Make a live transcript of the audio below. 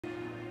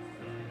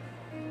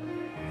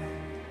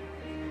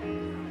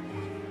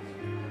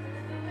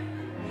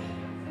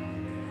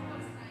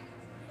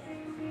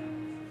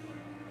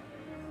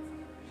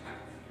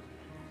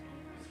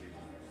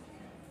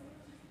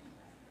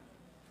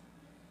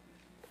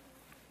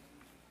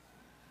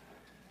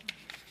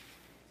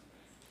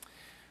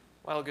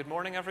Well, good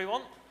morning,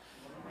 everyone.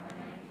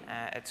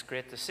 It's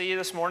great to see you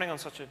this morning on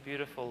such a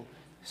beautiful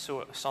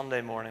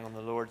Sunday morning on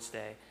the Lord's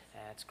Day.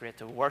 It's great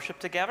to worship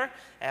together.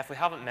 If we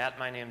haven't met,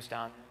 my name's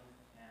Dan.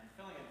 I'm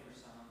filling in for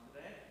Sam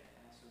today,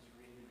 so it's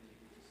really, really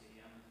good to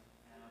see you.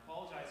 And I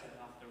apologise I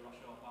have to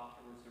rush off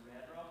afterwards to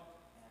Red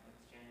Rock, but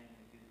it's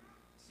genuinely good to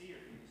see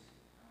your face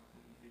and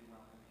hope you feel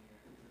welcome here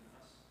at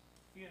Druminnis.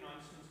 A few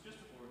announcements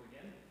just before we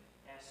begin.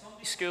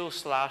 Sunday school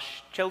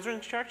 /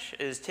 children's church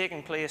is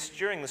taking place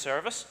during the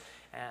service.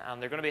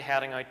 And they're going to be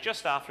heading out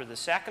just after the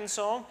second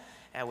song,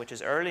 which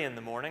is early in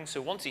the morning.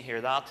 So once you hear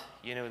that,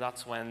 you know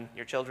that's when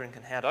your children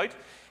can head out.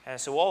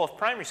 So all of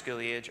primary school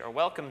age are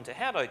welcome to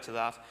head out to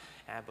that,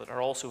 but are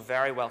also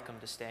very welcome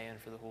to stay in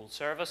for the whole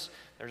service.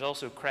 There's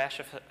also creche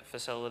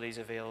facilities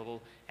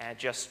available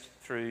just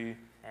through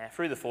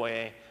the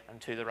foyer and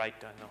to the right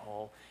down the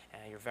hall.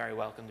 You're very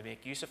welcome to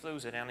make use of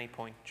those at any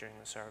point during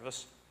the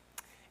service.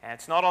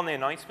 It's not on the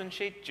announcement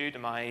sheet due to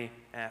my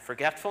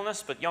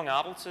forgetfulness, but young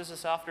adults is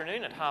this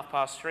afternoon at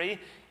 3:30.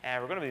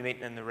 We're going to be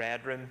meeting in the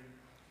Red Room,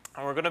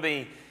 and we're going to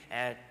be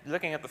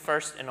looking at the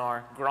first in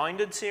our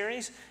Grounded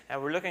series.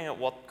 We're looking at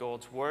what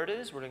God's Word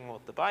is, we're looking at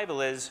what the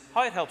Bible is,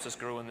 how it helps us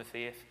grow in the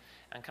faith.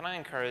 And can I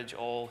encourage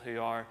all who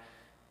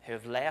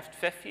have left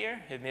fifth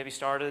year, who've maybe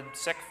started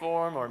sixth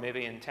form, or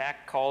maybe in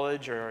tech,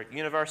 college, or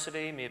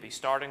university, maybe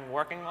starting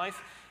working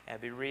life.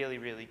 It'd be really,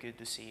 really good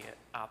to see you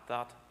at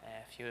that.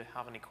 If you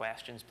have any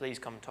questions, please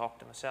come talk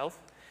to myself.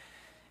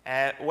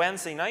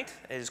 Wednesday night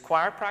is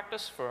choir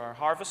practice for our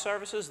harvest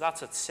services.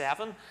 That's at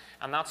 7,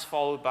 and that's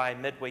followed by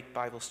midweek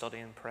Bible study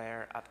and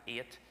prayer at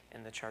 8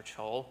 in the church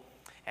hall.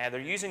 They're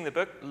using the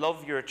book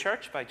Love Your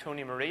Church by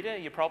Tony Merida.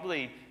 You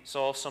probably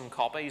saw some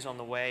copies on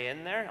the way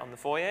in there on the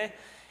foyer.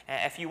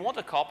 If you want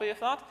a copy of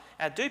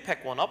that, do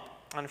pick one up.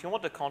 And if you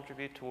want to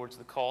contribute towards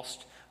the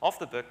cost of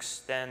the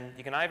books, then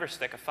you can either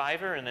stick a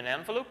 $5 in an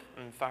envelope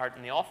and fire it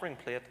in the offering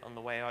plate on the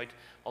way out.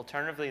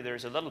 Alternatively,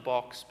 there's a little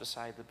box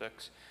beside the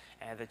books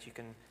that you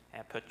can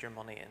put your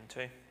money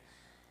into.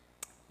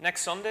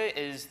 Next Sunday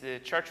is the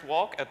church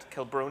walk at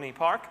Kilbrony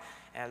Park.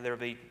 There'll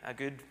be a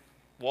good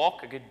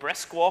walk, a good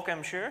brisk walk,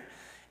 I'm sure,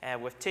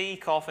 with tea,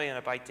 coffee, and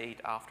a bite to eat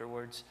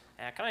afterwards.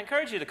 Can I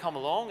encourage you to come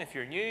along if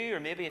you're new, or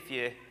maybe if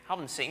you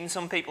haven't seen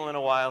some people in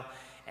a while?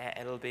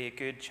 It'll be a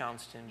good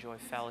chance to enjoy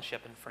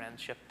fellowship and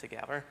friendship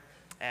together.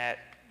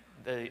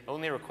 The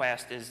only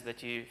request is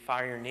that you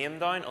fire your name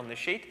down on the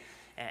sheet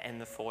in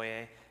the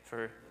foyer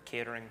for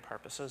catering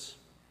purposes.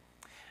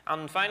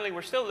 And finally,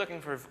 we're still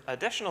looking for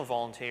additional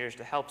volunteers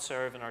to help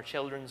serve in our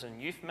children's and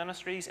youth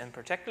ministries in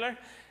particular.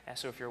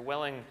 So if you're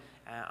willing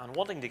and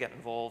wanting to get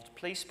involved,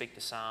 please speak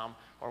to Sam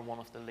or one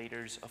of the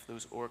leaders of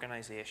those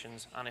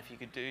organisations. And if you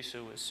could do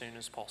so as soon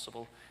as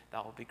possible,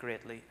 that would be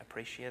greatly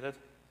appreciated.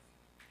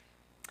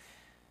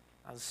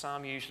 As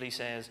Sam usually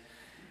says,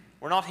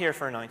 we're not here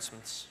for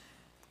announcements.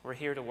 We're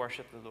here to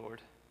worship the Lord.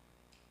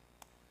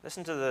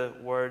 Listen to the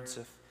words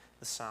of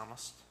the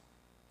psalmist.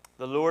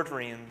 The Lord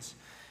reigns.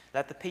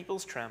 Let the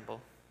peoples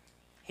tremble.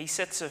 He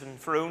sits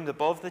enthroned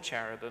above the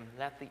cherubim.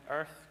 Let the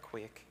earth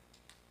quake.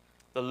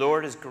 The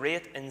Lord is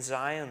great in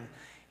Zion.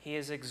 He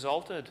is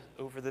exalted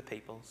over the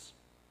peoples.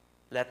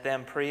 Let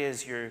them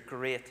praise your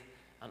great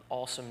and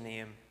awesome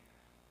name.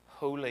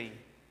 Holy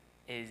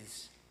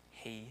is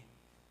He.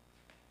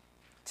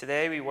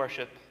 Today we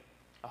worship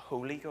a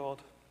holy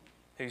God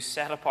who's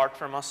set apart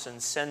from us in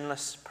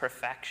sinless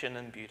perfection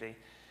and beauty,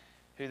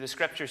 who the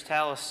scriptures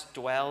tell us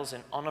dwells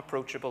in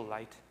unapproachable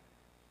light.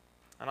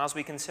 And as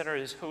we consider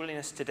his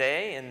holiness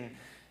today in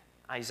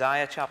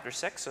Isaiah chapter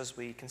 6, as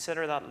we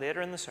consider that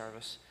later in the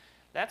service,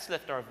 let's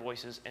lift our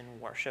voices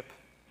in worship.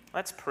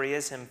 Let's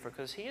praise him,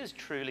 because he is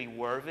truly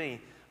worthy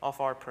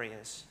of our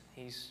praise.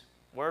 He's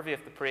worthy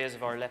of the praise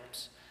of our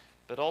lips,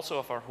 but also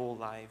of our whole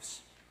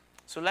lives.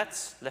 So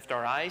let's lift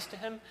our eyes to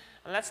him,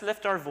 and let's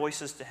lift our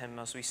voices to him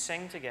as we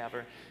sing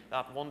together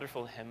that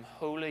wonderful hymn,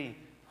 Holy,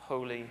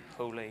 Holy,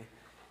 Holy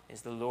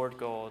is the Lord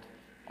God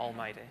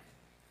Almighty.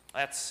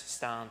 Let's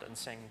stand and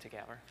sing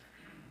together.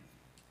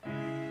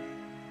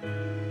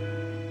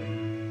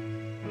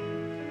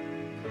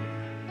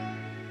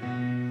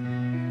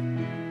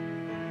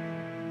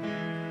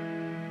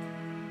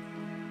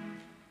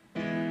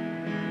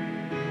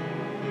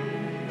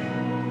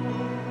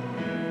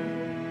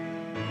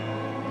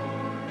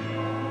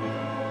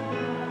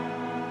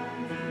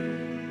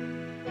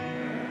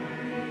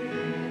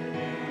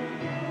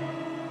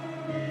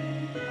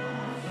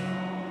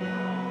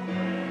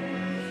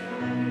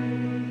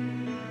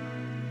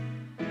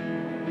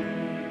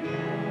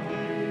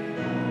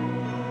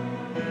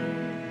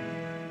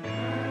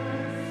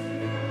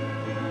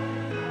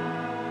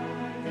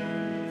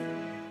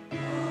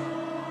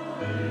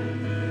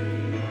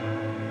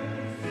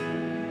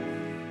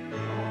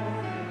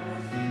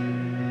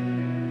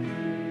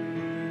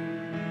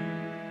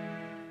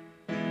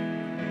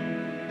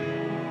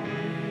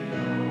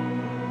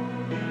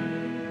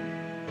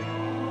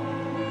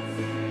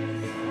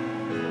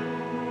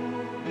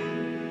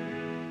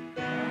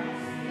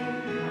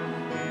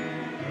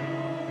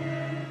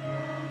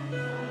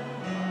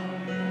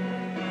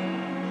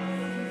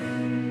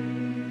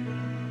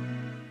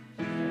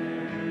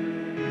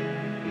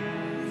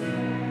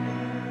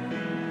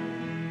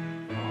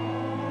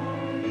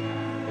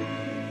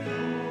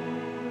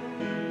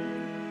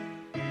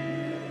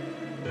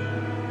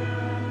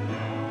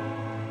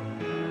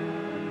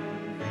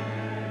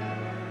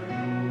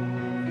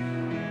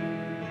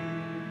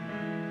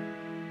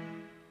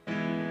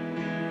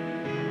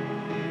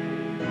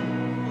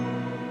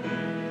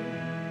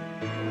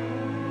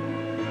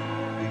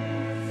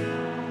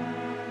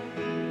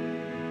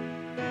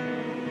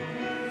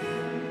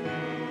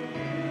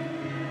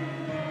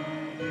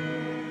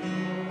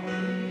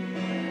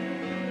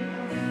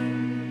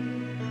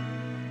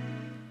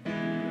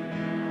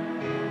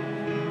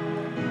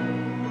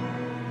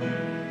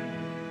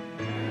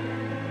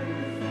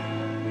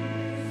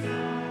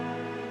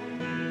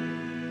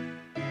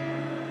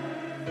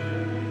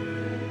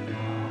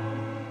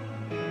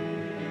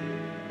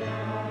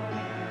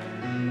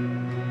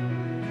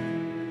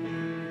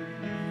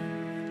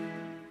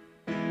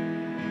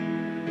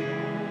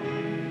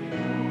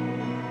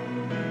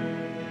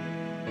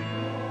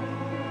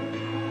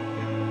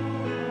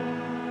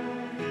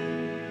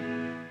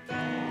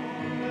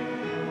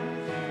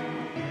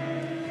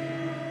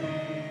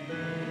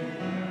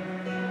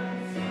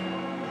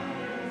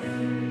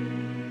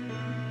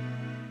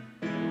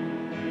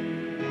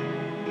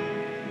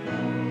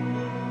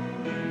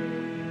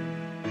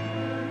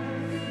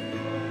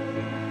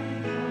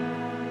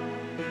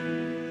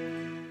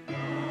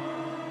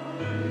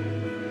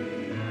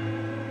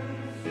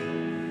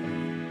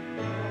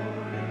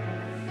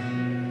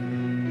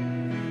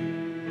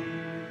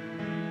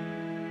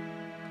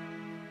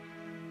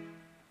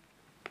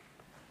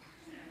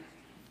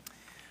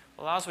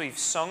 Well, as we've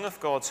sung of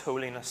God's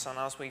holiness and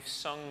as we've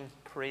sung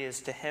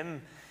praise to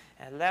him,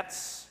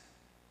 let's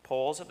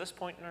pause at this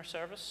point in our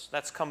service.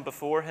 Let's come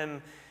before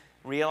him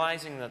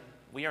realizing that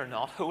we are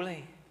not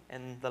holy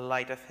in the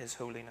light of his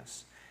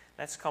holiness.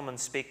 Let's come and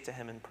speak to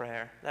him in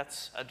prayer.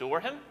 Let's adore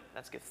him.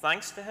 Let's give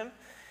thanks to him.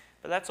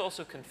 But let's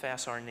also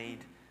confess our need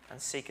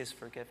and seek his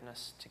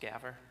forgiveness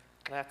together.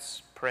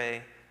 Let's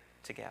pray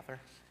together.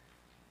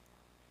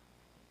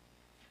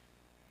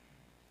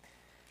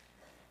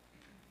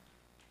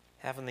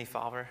 Heavenly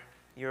Father,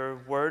 your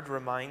word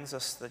reminds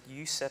us that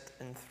you sit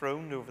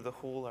enthroned over the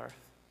whole earth,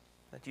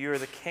 that you are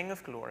the King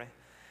of glory.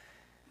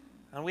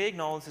 And we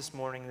acknowledge this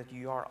morning that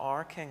you are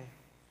our King,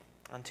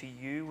 and to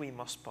you we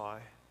must bow.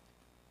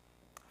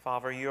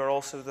 Father, you are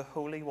also the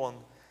Holy One,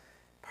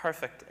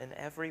 perfect in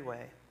every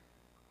way.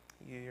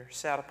 You are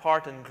set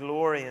apart in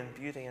glory and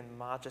beauty and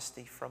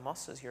majesty from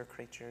us as your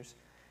creatures,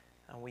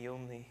 and we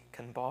only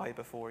can bow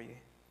before you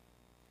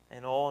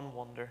in awe and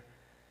wonder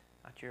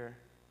at your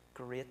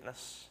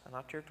greatness and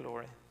at your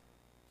glory.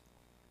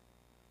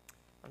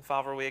 And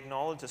Father, we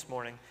acknowledge this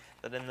morning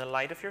that in the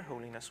light of your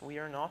holiness we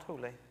are not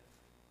holy.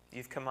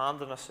 You've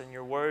commanded us in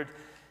your word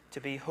to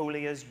be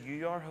holy as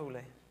you are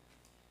holy,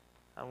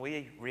 and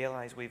we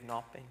realize we've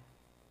not been.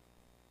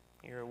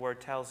 Your word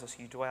tells us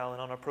you dwell in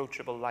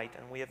unapproachable light,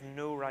 and we have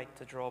no right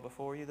to draw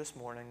before you this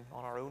morning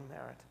on our own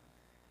merit.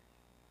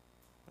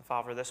 And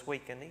Father, this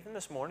week and even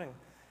this morning,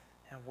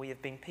 we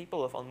have been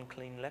people of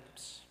unclean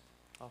lips,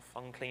 of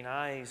unclean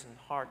eyes and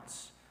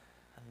hearts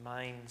and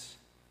minds.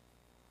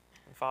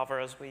 And Father,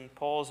 as we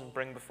pause and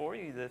bring before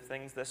you the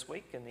things this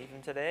week and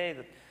even today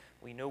that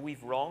we know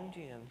we've wronged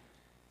you in,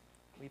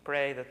 we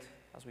pray that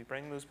as we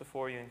bring those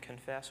before you and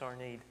confess our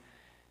need,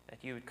 that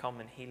you would come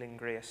in healing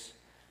grace,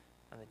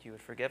 and that you would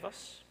forgive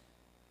us,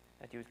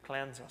 that you would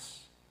cleanse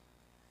us,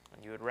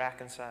 and you would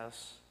reconcile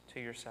us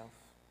to yourself.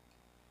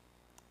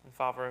 And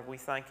Father, we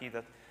thank you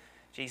that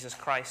Jesus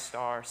Christ,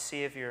 our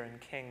Savior and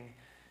King,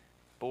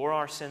 bore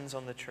our sins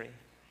on the tree,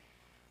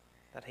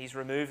 that he's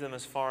removed them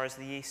as far as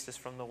the east is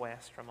from the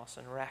west from us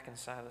and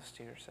reconciled us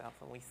to yourself.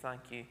 And we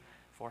thank you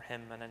for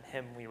him, and in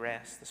him we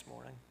rest this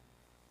morning.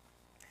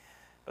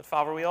 But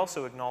Father, we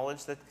also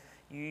acknowledge that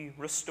you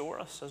restore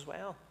us as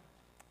well.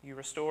 You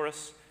restore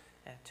us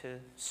to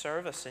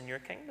service in your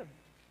kingdom.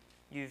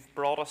 You've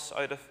brought us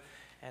out of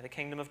the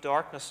kingdom of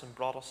darkness and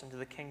brought us into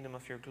the kingdom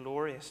of your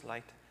glorious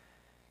light.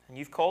 And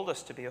you've called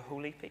us to be a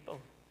holy people,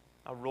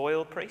 a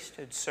royal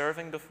priesthood,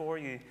 serving before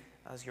you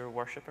as your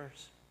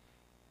worshippers.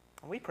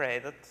 And we pray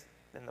that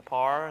in the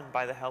power and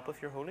by the help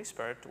of your Holy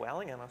Spirit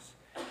dwelling in us,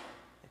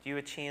 that you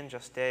would change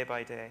us day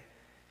by day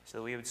so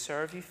that we would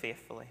serve you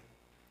faithfully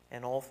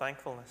in all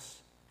thankfulness,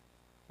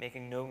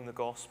 making known the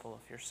gospel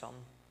of your Son.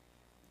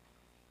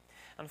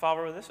 And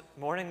Father, this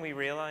morning we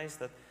realize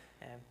that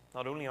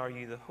not only are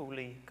you the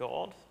holy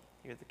God,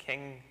 you're the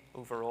King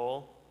over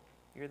all,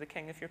 you're the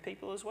King of your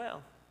people as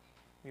well.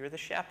 You're the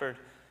shepherd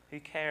who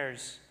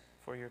cares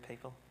for your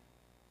people.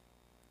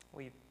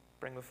 We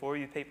bring before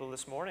you people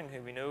this morning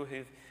who we know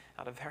who've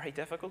had a very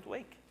difficult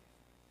week.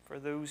 For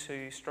those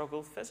who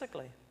struggle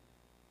physically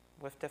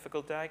with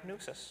difficult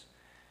diagnosis.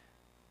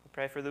 We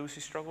pray for those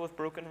who struggle with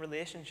broken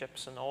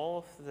relationships and all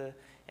of the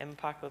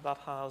impact that that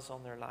has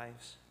on their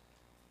lives.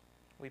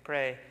 We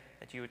pray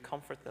that you would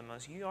comfort them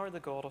as you are the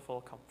God of all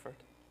comfort.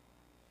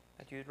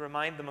 That you would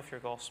remind them of your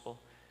gospel,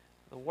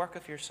 the work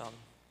of your Son.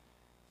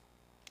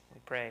 We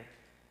pray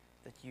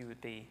that you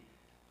would be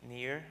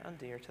near and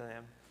dear to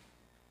them.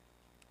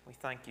 We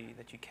thank you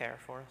that you care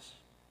for us.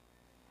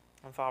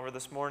 And Father,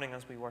 this morning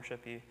as we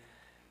worship you,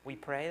 we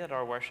pray that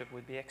our worship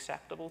would be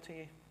acceptable to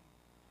you.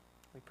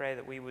 We pray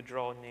that we would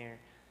draw near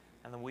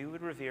and that we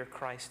would revere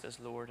Christ as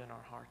Lord in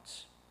our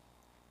hearts.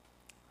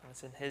 And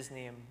it's in his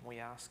name we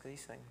ask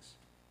these things.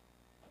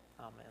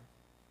 Amen.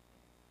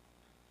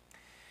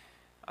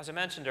 As I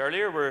mentioned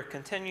earlier, we're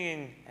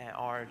continuing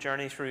our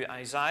journey through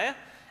Isaiah,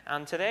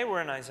 and today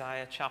we're in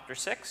Isaiah chapter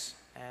 6.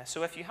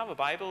 So if you have a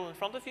Bible in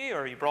front of you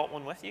or you brought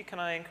one with you, can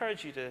I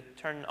encourage you to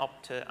turn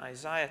up to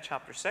Isaiah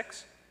chapter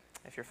 6.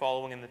 If you're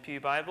following in the Pew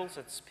Bibles,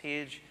 it's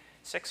page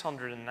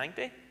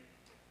 690.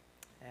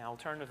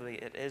 Alternatively,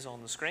 it is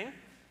on the screen.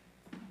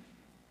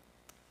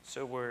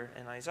 So we're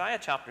in Isaiah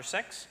chapter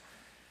 6,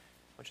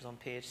 which is on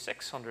page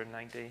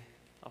 690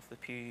 of the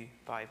Pew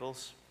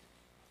Bibles.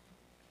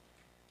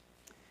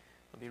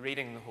 We'll be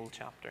reading the whole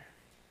chapter.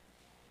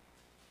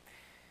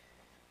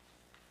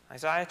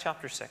 Isaiah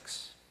chapter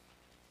 6.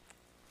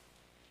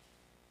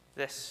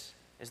 This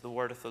is the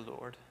word of the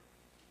Lord.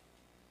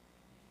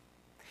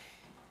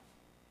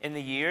 In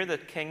the year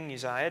that King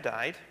Uzziah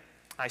died,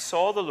 I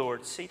saw the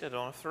Lord seated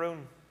on a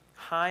throne,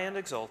 high and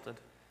exalted,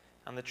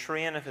 and the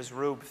train of his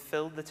robe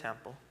filled the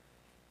temple.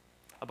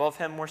 Above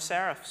him were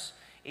seraphs,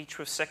 each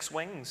with 6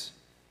 wings.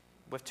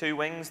 With 2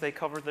 wings they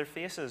covered their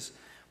faces,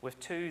 with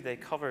 2 they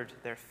covered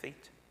their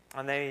feet,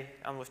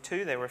 and with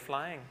 2 they were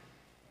flying.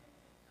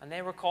 And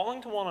they were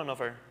calling to one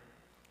another,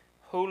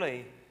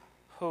 Holy,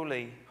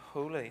 holy,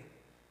 holy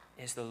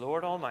is the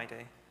Lord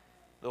Almighty.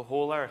 The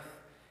whole earth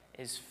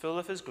is full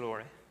of his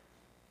glory.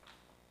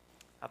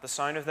 At the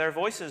sound of their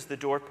voices, the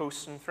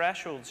doorposts and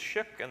thresholds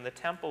shook, and the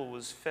temple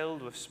was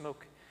filled with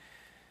smoke.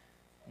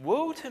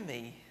 Woe to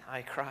me,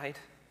 I cried.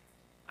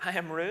 I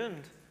am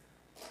ruined,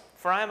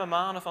 for I am a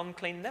man of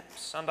unclean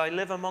lips, and I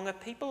live among a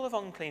people of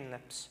unclean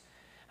lips,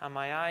 and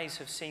my eyes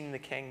have seen the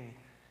King,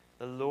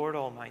 the Lord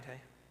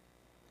Almighty.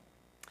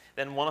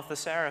 Then one of the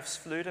seraphs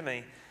flew to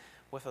me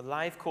with a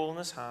live coal in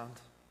his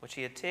hand, which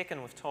he had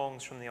taken with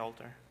tongs from the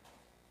altar.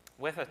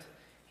 With it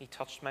he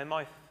touched my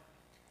mouth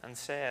and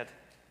said,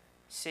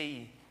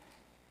 See,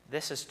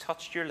 this has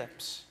touched your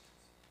lips.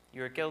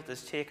 Your guilt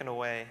is taken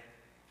away,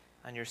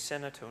 and your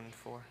sin atoned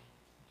for.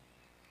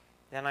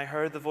 Then I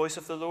heard the voice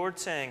of the Lord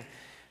saying,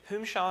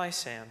 Whom shall I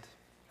send,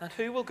 and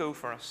who will go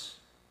for us?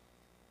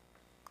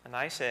 And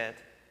I said,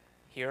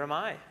 Here am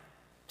I,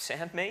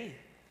 send me.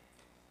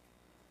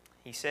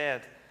 He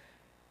said,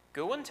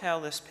 Go and tell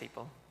this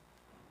people,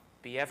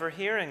 be ever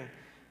hearing,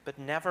 but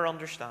never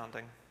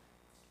understanding.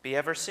 Be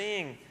ever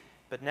seeing,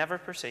 but never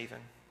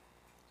perceiving.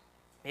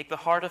 Make the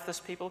heart of this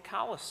people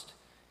calloused,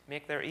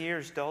 make their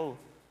ears dull,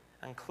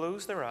 and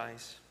close their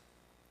eyes.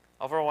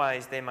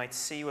 Otherwise they might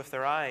see with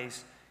their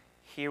eyes,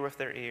 hear with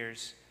their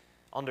ears,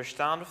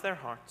 understand with their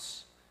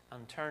hearts,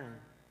 and turn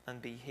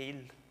and be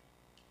healed.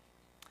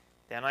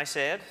 Then I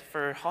said,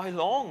 For how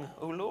long,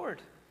 O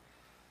Lord?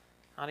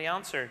 And he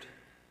answered,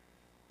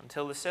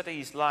 Until the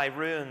cities lie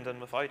ruined and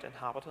without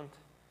inhabitant,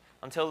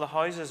 until the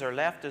houses are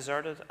left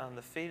deserted and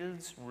the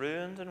fields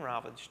ruined and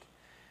ravaged,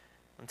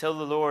 until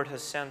the Lord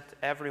has sent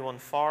everyone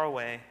far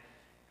away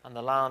and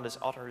the land is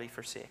utterly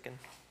forsaken.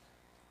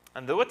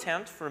 And though a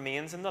tent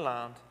remains in the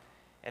land,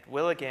 it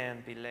will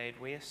again be laid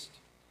waste.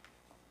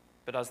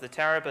 But as the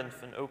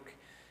terebinth and oak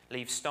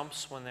leave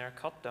stumps when they are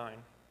cut down,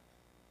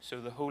 so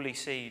the holy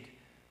seed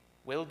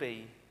will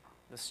be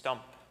the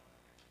stump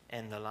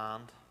in the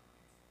land.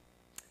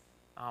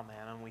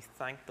 Amen. And we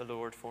thank the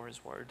Lord for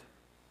his word.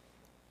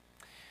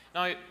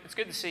 Now, it's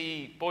good to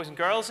see boys and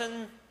girls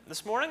in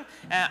this morning.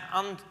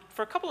 And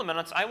for a couple of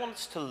minutes, I want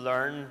us to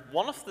learn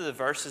one of the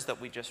verses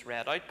that we just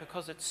read out,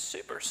 because it's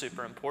super,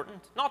 super important.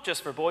 Not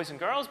just for boys and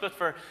girls, but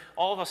for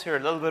all of us who are a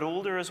little bit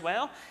older as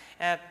well.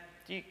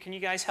 Can you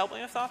guys help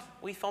me with that?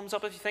 Wee thumbs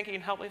up if you think you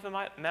can help me with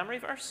a memory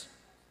verse.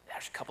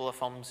 There's a couple of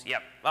thumbs.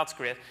 Yep, that's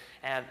great.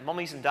 And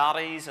mummies and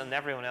daddies and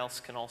everyone else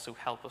can also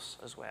help us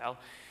as well.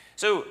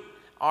 So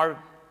our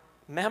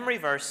memory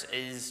verse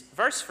is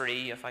verse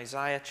 3 of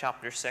Isaiah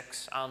chapter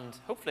 6, and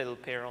hopefully it'll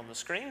appear on the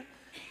screen.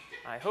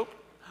 I hope.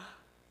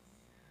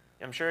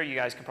 I'm sure you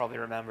guys can probably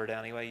remember it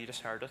anyway, you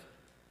just heard it.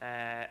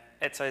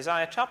 It's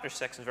Isaiah chapter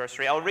 6 and verse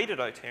 3. I'll read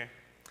it out here.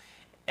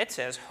 It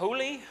says,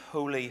 Holy,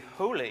 holy,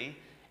 holy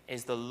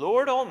is the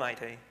Lord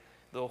Almighty.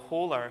 The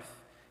whole earth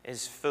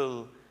is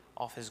full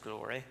of his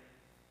glory.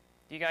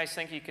 Do you guys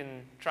think you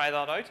can try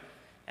that out?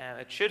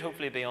 It should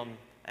hopefully be on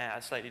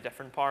a slightly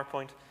different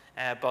PowerPoint,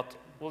 but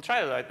we'll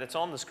try it out. It's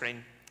on the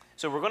screen.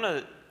 So we're going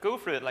to go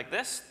through it like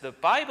this. The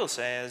Bible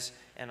says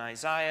in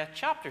Isaiah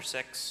chapter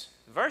 6,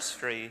 verse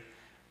 3,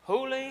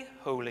 Holy,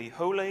 holy,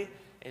 holy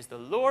is the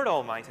Lord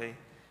Almighty.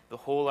 The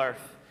whole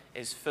earth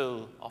is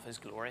full of his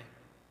glory.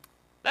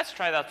 Let's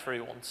try that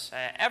through once.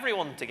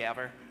 Everyone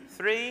together.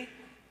 3,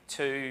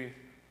 2,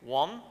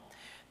 1.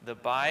 The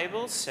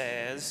Bible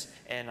says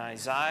in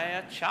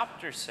Isaiah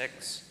chapter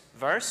 6,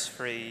 verse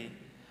 3,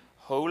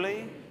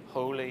 Holy,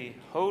 holy,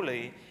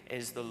 holy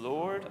is the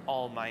Lord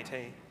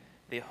Almighty.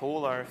 The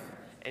whole earth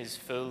is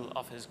full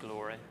of his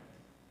glory.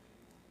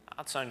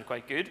 That sounded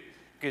quite good.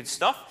 Good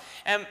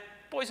stuff.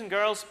 Boys and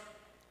girls,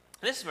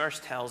 this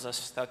verse tells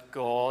us that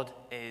God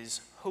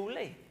is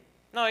holy.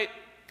 Now,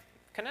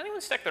 can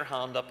anyone stick their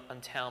hand up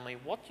and tell me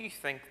what you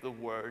think the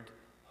word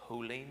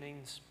holy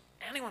means?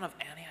 Anyone have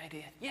any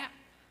idea? Yeah.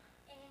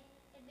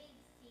 It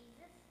means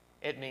Jesus.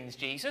 It means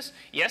Jesus.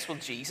 Yes, well,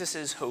 Jesus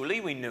is holy.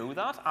 We know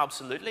that,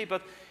 absolutely.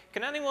 But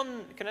can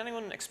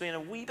anyone explain a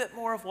wee bit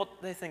more of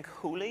what they think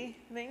holy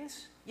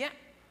means? Yeah.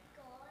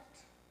 God.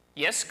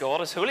 Yes,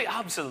 God is holy.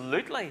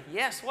 Absolutely.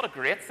 Yes, what a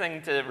great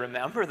thing to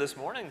remember this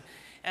morning.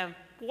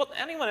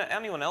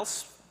 Anyone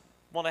else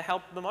want to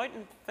help them out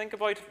and think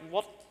about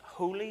what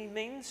holy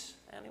means?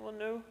 Anyone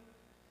know?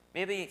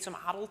 Maybe some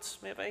adults,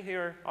 maybe,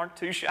 who aren't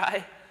too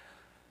shy.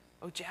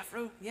 Oh,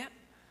 Jeffro, yeah.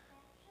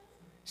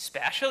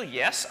 Special,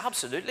 yes,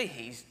 absolutely.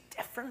 He's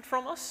different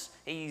from us.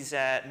 He's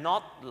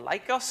not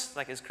like us,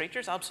 like his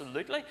creatures,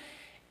 absolutely.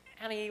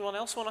 Anyone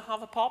else want to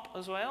have a pop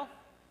as well?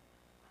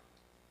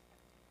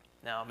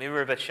 No, maybe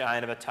we're a bit shy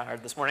and a bit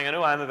tired this morning. I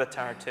know I'm a bit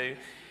tired too.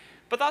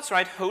 But that's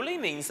right, holy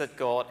means that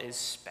God is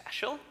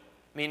special,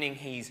 meaning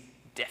he's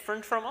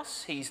different from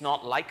us. He's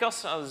not like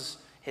us as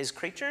his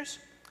creatures.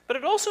 But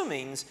it also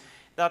means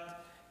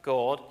that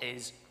God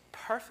is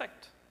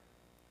perfect.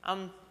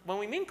 And when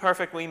we mean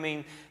perfect, we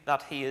mean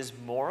that he is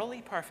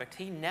morally perfect.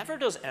 He never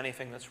does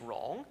anything that's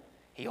wrong.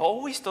 He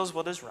always does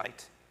what is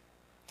right.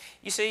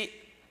 You see,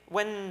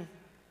 when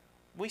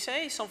we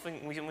say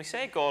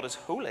God is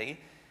holy,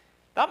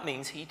 that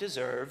means he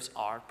deserves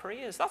our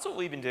praise. That's what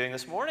we've been doing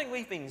this morning.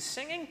 We've been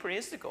singing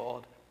praise to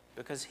God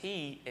because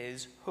he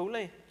is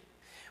holy.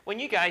 When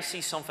you guys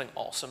see something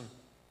awesome,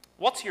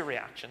 what's your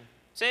reaction?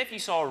 Say if you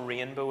saw a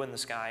rainbow in the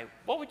sky,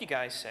 what would you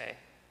guys say?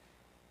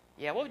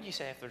 Yeah, what would you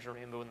say if there's a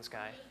rainbow in the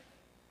sky?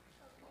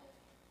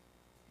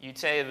 You'd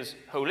say it was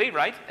holy,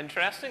 right?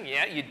 Interesting.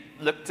 Yeah, you'd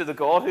look to the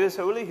God who is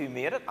holy, who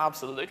made it.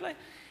 Absolutely.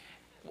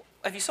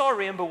 If you saw a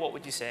rainbow, what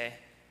would you say?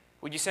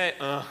 Would you say,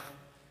 ugh,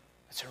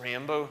 it's a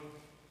rainbow?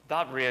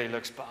 That really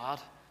looks bad.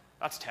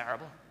 That's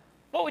terrible.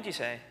 What would you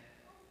say?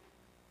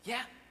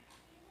 Yeah.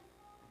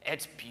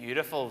 It's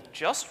beautiful,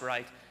 just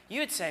right.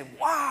 You'd say,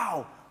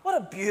 wow,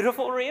 what a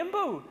beautiful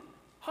rainbow.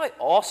 How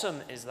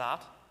awesome is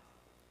that?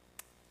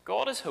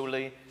 God is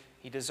holy.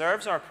 He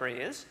deserves our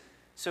praise.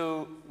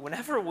 So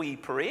whenever we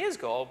praise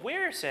God,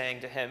 we're saying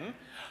to him,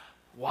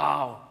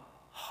 wow,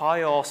 how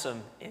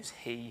awesome is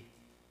he?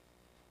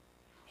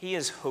 He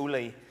is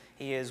holy.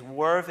 He is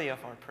worthy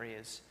of our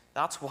praise.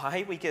 That's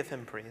why we give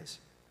him praise.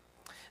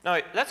 Now,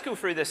 let's go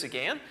through this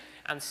again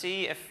and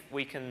see if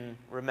we can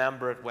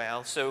remember it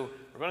well. So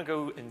we're going to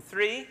go in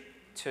 3,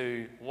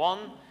 2, 1.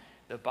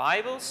 The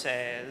Bible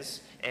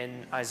says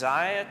in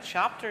Isaiah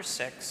chapter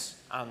 6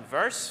 and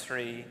verse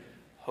 3,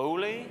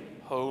 holy,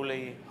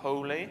 holy,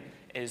 holy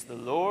is the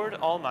Lord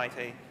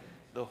Almighty.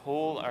 The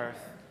whole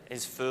earth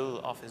is full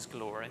of his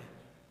glory.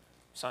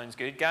 Sounds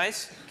good,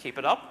 guys? Keep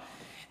it up.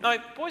 Now,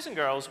 boys and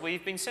girls,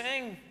 we've been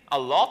saying a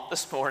lot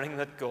this morning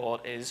that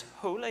God is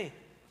holy.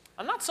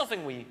 And that's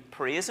something we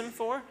praise him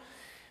for.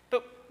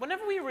 But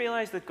whenever we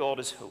realize that God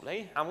is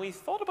holy, and we've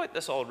thought about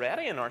this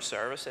already in our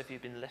service if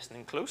you've been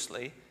listening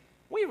closely,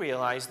 we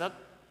realize that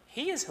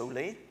he is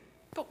holy,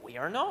 but we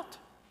are not.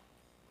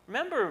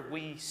 Remember,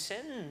 we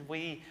sin.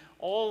 We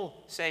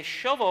all say,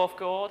 shove off,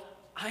 God.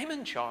 I'm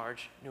in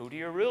charge. No to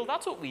your rule.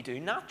 That's what we do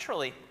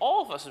naturally.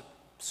 All of us,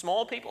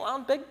 small people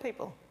and big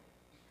people.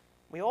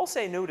 We all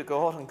say no to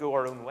God and go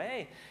our own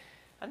way.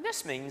 And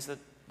this means that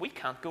we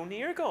can't go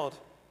near God.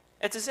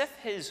 It's as if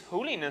his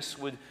holiness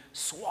would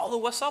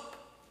swallow us up,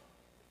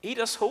 eat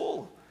us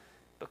whole,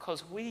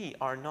 because we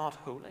are not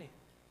holy.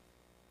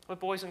 But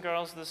boys and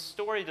girls, the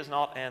story does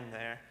not end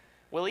there.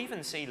 We'll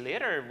even see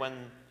later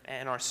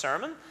in our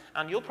sermon,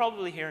 and you'll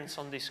probably hear in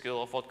Sunday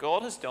school of what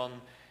God has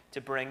done to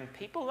bring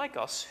people like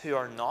us who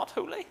are not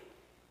holy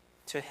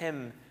to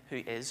him who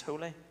is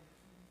holy.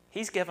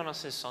 He's given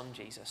us his son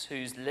Jesus,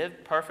 who's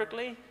lived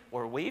perfectly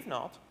where we've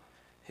not,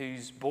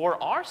 who's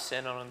bore our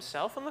sin on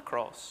himself on the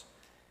cross,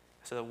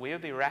 so that we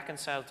would be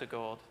reconciled to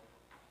God,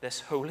 this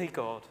holy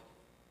God.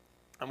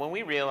 And when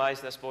we realize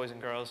this, boys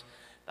and girls,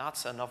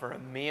 that's another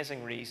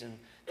amazing reason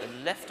to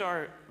lift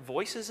our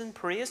voices in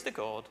praise to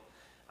God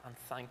and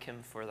thank him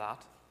for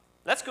that.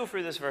 Let's go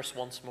through this verse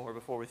once more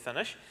before we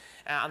finish.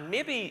 And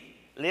maybe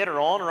later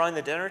on around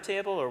the dinner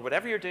table or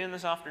whatever you're doing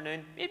this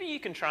afternoon, maybe you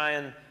can try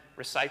and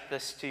recite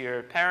this to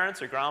your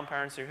parents or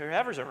grandparents or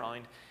whoever's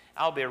around.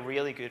 That'll be a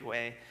really good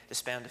way to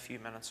spend a few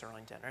minutes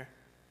around dinner.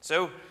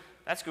 So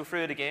let's go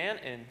through it again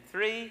in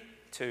 3,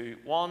 2,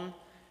 1.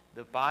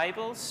 The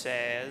Bible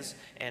says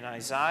in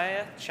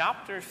Isaiah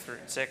chapter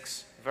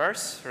 6,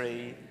 verse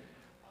 3,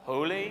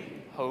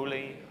 holy,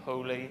 holy,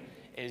 holy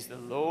is the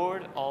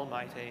Lord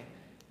Almighty.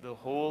 The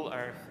whole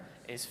earth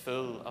is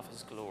full of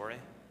his glory.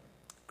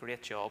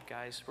 Great job,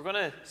 guys. We're going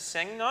to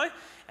sing now,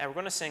 and we're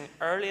going to sing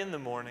Early in the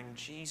Morning,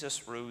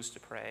 Jesus Rose to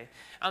Pray.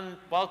 And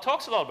while it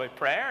talks a lot about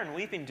prayer, and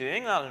we've been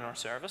doing that in our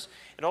service,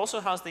 it also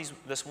has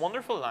this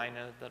wonderful line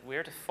in it that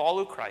we're to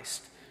follow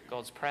Christ,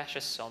 God's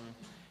precious Son.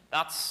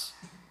 That's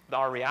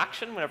our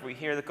reaction whenever we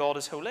hear that God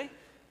is holy,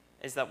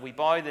 is that we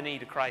bow the knee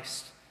to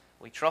Christ.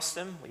 We trust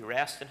him, we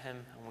rest in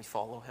him, and we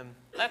follow him.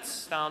 Let's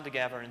stand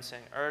together and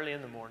sing Early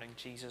in the Morning,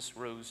 Jesus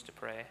Rose to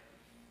Pray.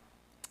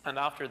 And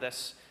after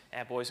this,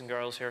 boys and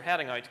girls who are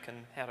heading out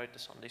can head out to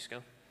Sunday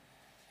school.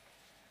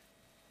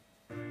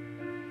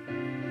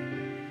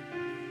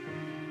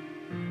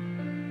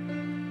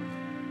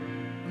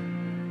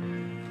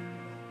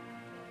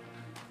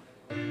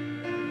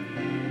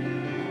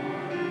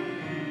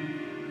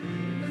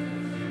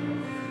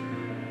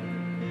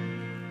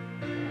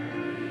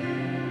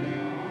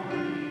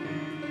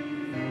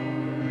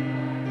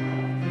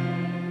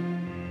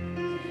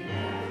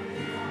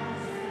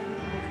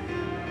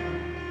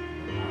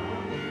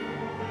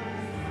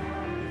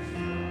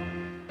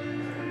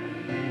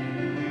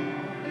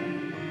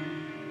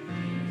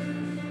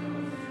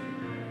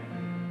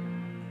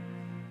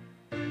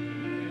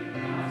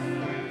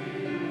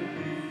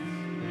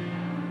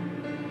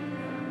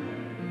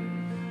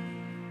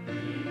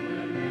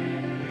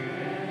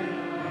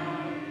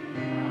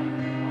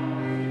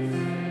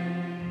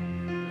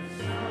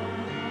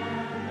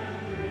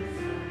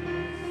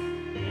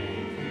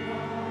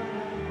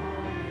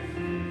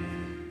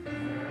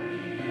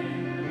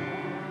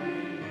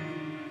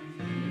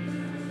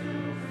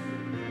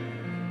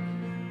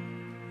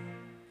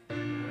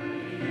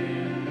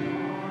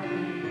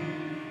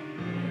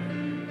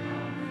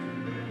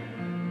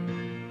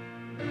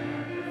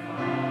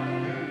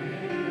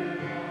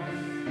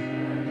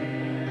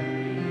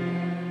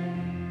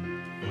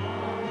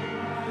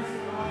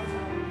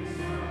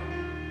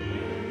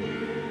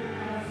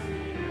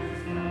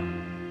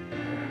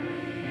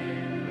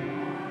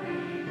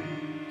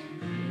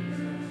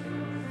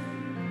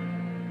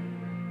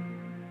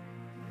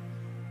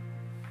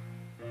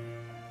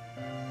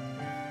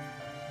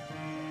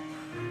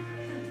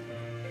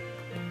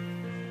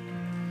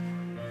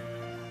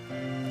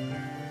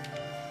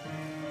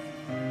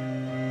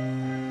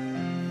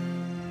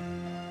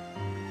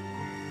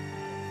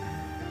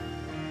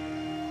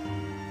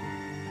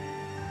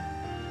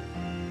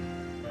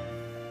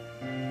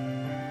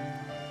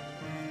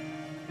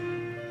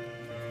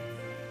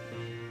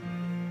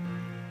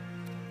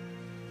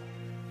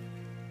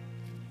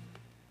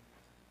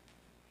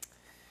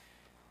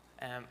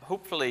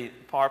 Hopefully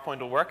PowerPoint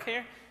will work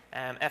here.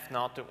 If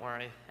not, don't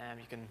worry.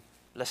 You can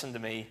listen to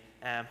me.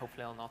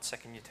 Hopefully I'll not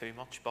sicken you too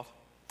much. But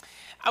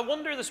I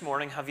wonder this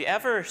morning, have you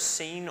ever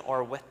seen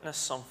or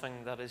witnessed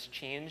something that has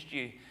changed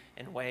you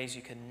in ways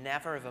you could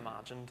never have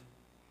imagined?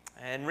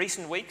 In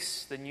recent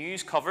weeks, the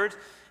news covered,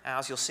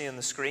 as you'll see on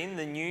the screen,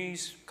 the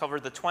news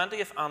covered the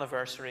 20th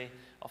anniversary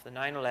of the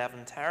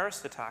 9/11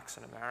 terrorist attacks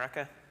in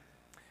America.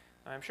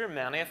 I'm sure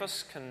many of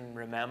us can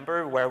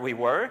remember where we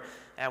were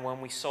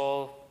when we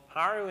saw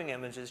harrowing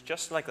images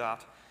just like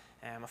that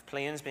of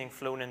planes being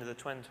flown into the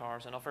Twin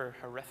Towers and other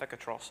horrific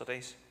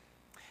atrocities.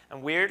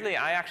 And weirdly,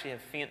 I actually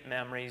have faint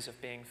memories of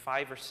being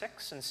 5 or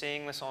 6 and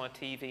seeing this on a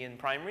TV in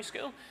primary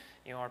school.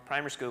 You know, our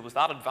primary school was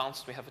that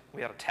advanced, we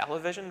had a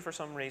television for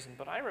some reason,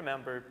 but I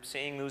remember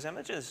seeing those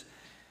images.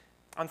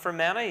 And for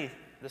many,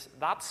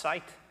 that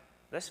sight,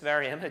 this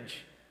very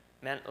image,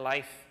 meant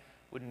life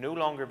would no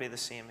longer be the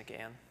same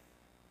again.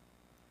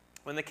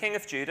 When the king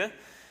of Judah,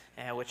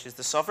 which is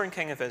the sovereign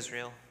king of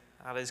Israel,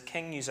 that is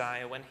King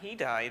Uzziah, when he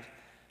died,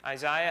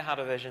 Isaiah had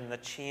a vision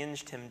that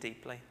changed him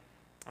deeply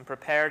and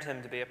prepared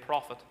him to be a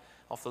prophet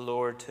of the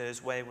Lord to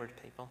his wayward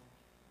people.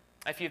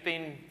 If you've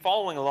been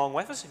following along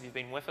with us, if you've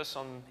been with us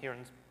here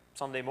on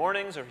Sunday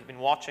mornings, or if you've been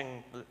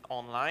watching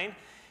online,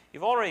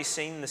 you've already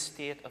seen the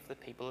state of the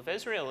people of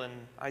Israel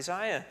in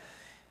Isaiah.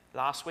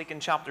 Last week in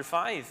chapter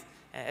 5,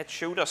 it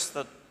showed us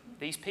that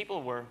these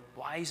people were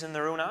wise in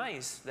their own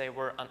eyes. They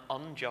were an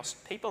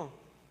unjust people.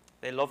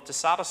 They loved to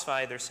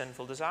satisfy their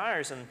sinful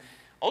desires, and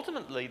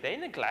ultimately they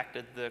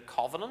neglected the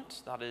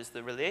covenant, that is,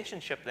 the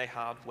relationship they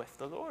had with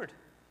the Lord.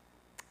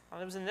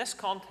 And it was in this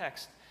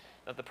context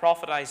that the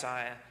prophet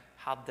Isaiah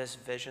had this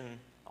vision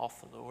of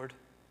the Lord.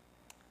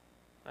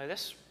 Now,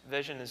 this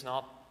vision is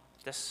not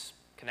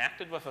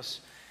disconnected with us.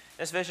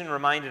 This vision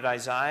reminded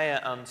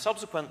Isaiah and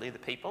subsequently the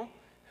people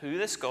who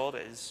this God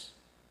is,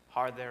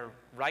 how they're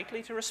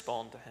rightly to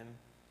respond to him,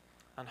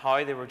 and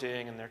how they were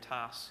doing in their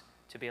task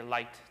to be a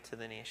light to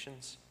the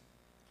nations.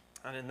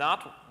 And in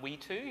that, we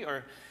too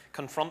are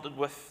confronted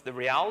with the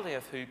reality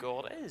of who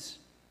God is.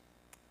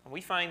 And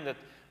we find that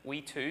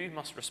we too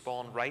must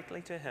respond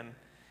rightly to him.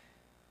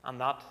 And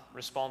that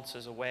response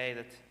is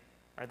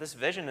this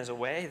vision is a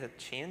way that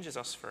changes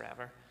us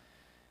forever.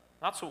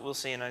 That's what we'll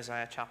see in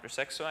Isaiah chapter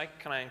 6. So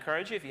can I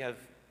encourage you, if you have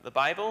the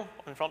Bible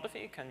in front of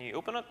you, can you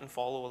open it and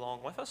follow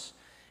along with us?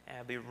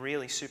 It'll be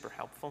really super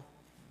helpful.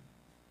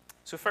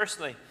 So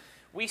firstly,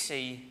 we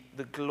see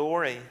the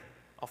glory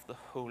of the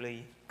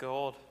holy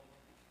God.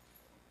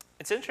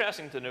 It's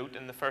interesting to note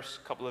in the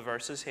first couple of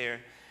verses here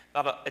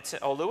that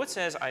although it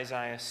says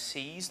Isaiah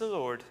sees the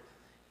Lord,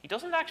 he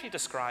doesn't actually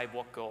describe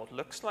what God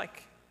looks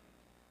like.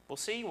 We'll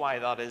see why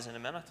that is in a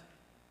minute.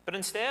 But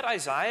instead,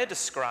 Isaiah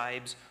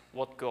describes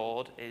what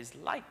God is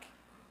like,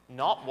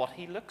 not what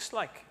he looks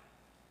like,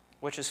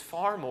 which is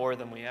far more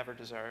than we ever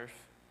deserve.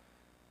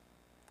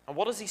 And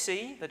what does he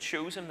see that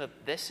shows him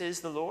that this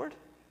is the Lord?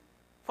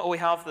 Well, we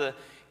have the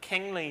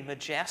kingly,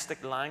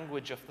 majestic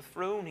language of the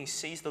throne. He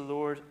sees the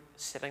Lord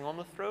sitting on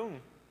the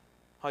throne,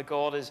 how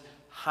God is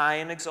high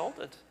and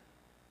exalted.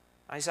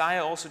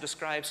 Isaiah also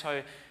describes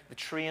how the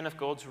train of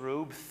God's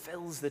robe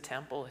fills the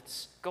temple.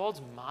 It's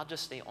God's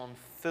majesty on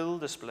full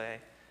display.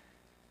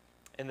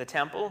 In the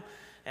temple,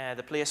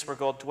 the place where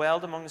God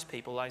dwelled among his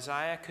people,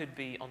 Isaiah could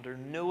be under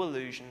no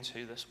illusions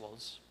who this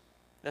was.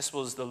 This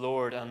was the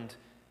Lord, and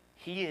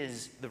he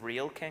is the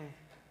real king.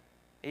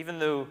 Even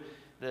though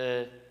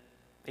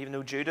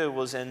Judah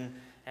was in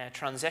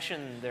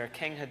transition, their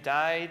king had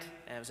died,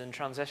 and was in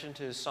transition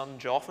to his son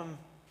Jotham.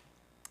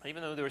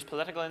 Even though there was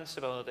political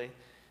instability,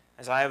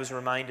 Isaiah was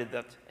reminded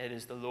that it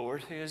is the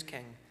Lord who is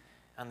king,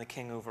 and the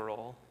king over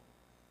all.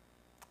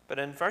 But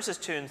in verses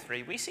 2 and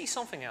 3, we see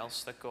something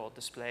else that God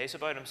displays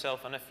about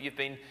himself, and if you've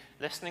been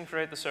listening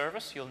throughout the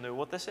service, you'll know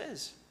what this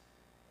is.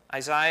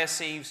 Isaiah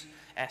sees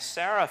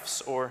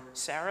seraphs or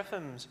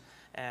seraphims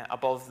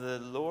above the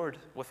Lord,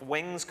 with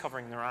wings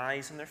covering their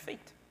eyes and their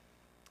feet.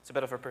 It's a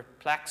bit of a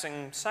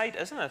perplexing sight,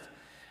 isn't it?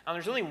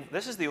 And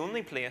this is the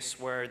only place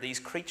where these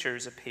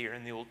creatures appear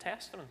in the Old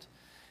Testament.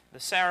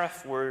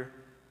 The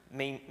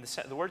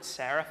word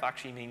seraph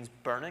actually means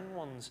burning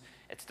ones.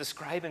 It's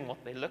describing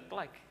what they look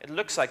like. It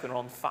looks like they're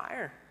on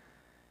fire.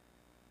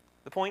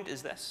 The point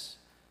is this: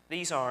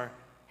 these are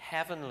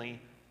heavenly,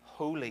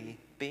 holy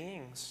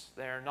beings.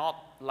 They are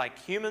not like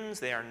humans.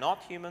 They are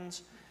not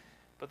humans.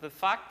 But the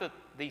fact that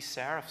these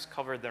seraphs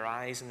covered their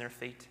eyes and their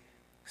feet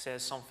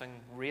says something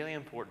really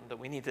important that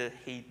we need to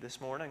heed this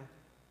morning.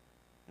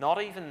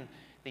 Not even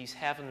these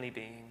heavenly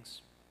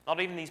beings, not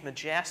even these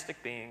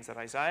majestic beings that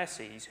Isaiah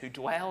sees, who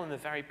dwell in the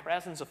very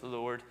presence of the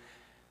Lord,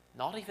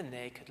 not even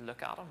they could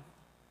look at him.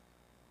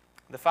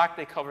 The fact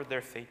they covered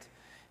their feet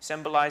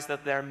symbolized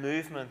that their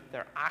movement,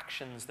 their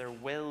actions, their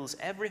wills,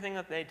 everything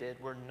that they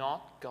did were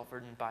not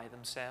governed by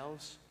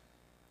themselves.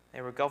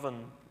 They were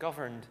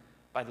governed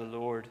by the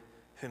Lord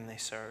whom they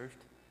served.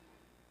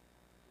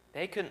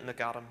 They couldn't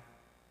look at him,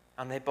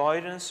 and they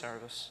bowed in his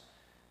service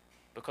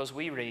because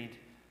we read,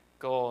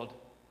 God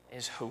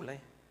is holy.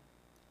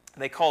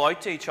 They call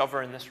out to each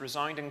other in this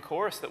resounding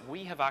chorus that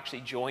we have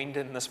actually joined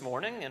in this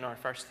morning in our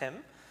first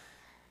hymn.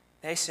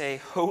 They say,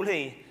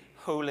 "Holy,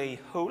 holy,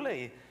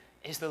 holy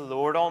is the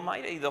Lord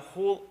Almighty. The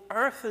whole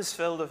earth is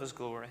filled of his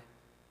glory."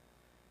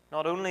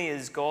 Not only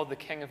is God the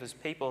king of his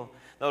people,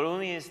 not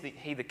only is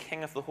he the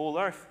king of the whole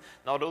earth,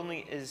 not only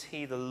is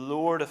he the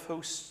Lord of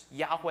hosts,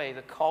 Yahweh,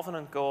 the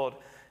covenant God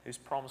who's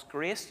promised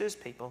grace to his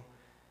people,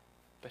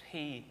 but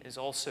he is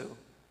also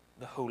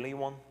the Holy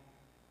One.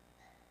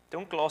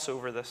 Don't gloss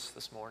over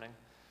this morning.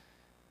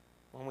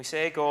 When we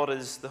say God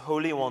is the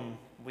Holy One,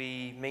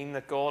 we mean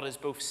that God is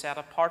both set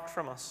apart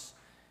from us.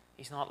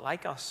 He's not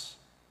like us.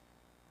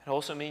 It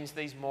also means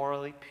that he's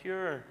morally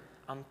pure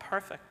and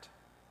perfect.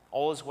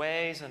 All his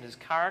ways and his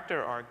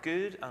character are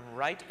good and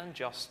right and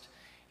just.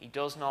 He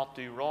does not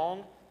do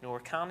wrong, nor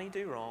can he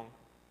do wrong.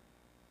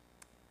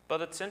 But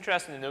it's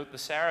interesting to note the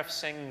seraph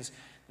sings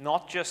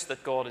not just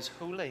that God is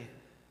holy,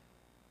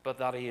 but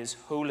that he is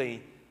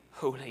holy,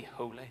 holy,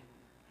 holy.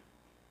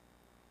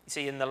 You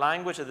see, in the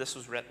language that this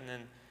was written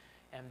in,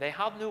 they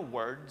had no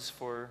words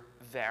for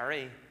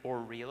very or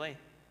really.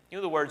 You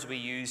know the words we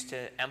use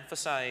to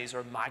emphasize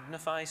or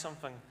magnify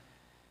something?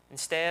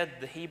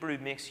 Instead, the Hebrew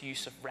makes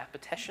use of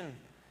repetition.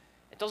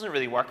 It doesn't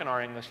really work in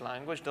our English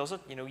language, does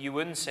it? You know, you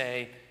wouldn't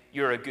say,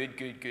 "You're a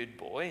good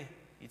boy."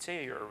 You'd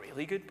say, "You're a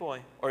really good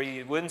boy." Or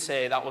you wouldn't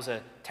say, "That was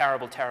a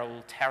terrible,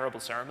 terrible, terrible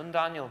sermon,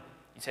 Daniel."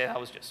 You'd say, "That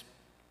was just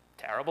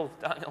terrible,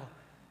 Daniel."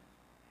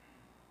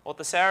 What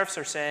the seraphs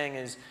are saying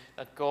is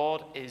that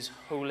God is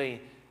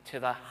holy to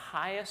the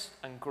highest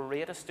and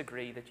greatest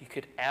degree that you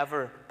could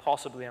ever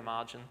possibly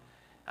imagine.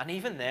 And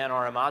even then,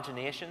 our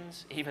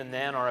imaginations, even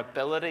then, our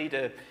ability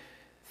to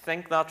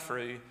think that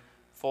through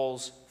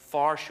falls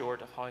far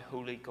short of how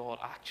holy God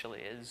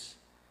actually is.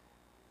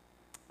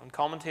 And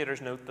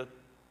commentators note that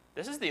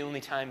this is the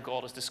only time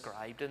God is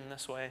described in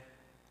this way.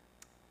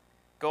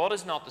 God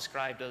is not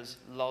described as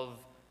love,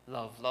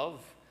 love,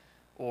 love,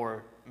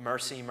 or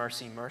mercy,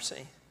 mercy,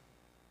 mercy.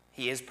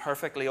 He is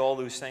perfectly all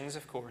those things,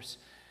 of course,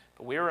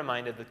 but we're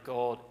reminded that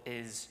God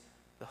is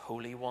the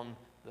Holy One,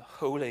 the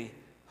holy,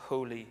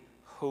 holy,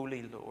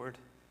 holy Lord.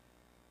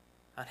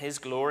 And his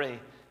glory,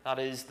 that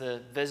is the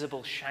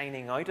visible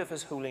shining out of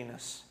his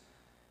holiness,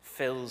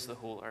 fills the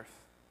whole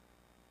earth.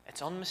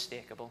 It's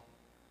unmistakable.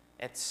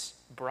 It's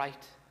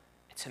bright.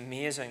 It's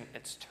amazing.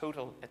 It's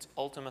total. It's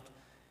ultimate.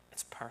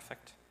 It's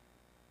perfect.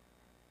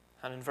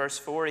 And in verse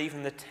 4,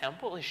 even the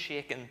temple is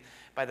shaken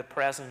by the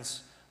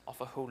presence of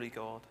a holy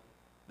God.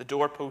 The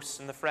doorposts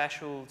and the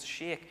thresholds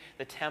shake.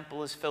 The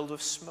temple is filled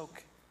with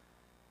smoke.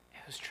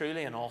 It was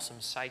truly an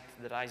awesome sight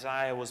that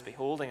Isaiah was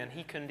beholding, and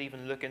he couldn't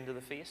even look into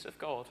the face of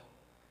God.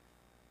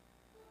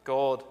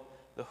 God,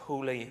 the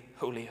holy,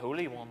 holy,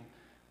 holy one,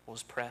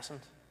 was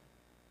present.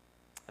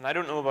 And I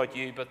don't know about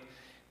you, but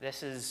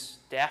this is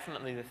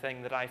definitely the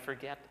thing that I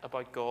forget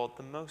about God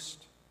the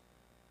most.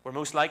 We're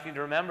most likely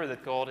to remember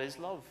that God is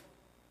love,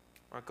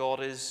 or God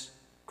is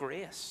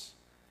grace,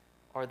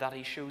 or that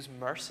he shows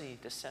mercy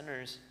to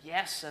sinners.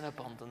 Yes, in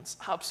abundance,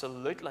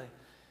 absolutely.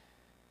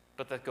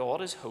 But that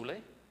God is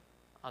holy,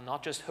 and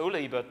not just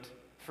holy, but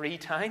 3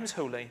 times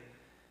holy,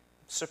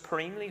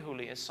 supremely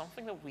holy, is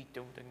something that we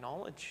don't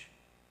acknowledge.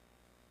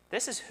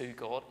 This is who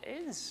God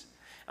is.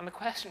 And the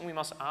question we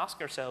must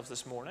ask ourselves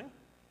this morning,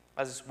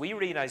 as we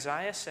read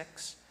Isaiah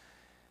 6,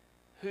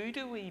 who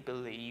do we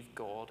believe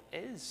God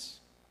is?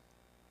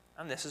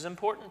 And this is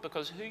important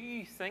because who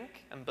you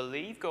think and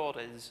believe God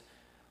is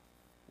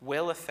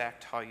will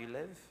affect how you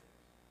live.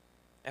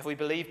 If we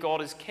believe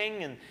God is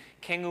king and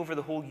king over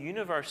the whole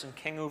universe and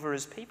king over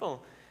his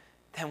people,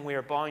 then we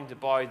are bound to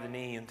bow the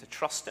knee and to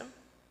trust him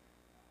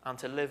and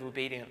to live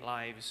obedient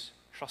lives,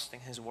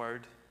 trusting his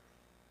word.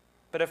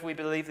 But if we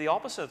believe the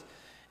opposite,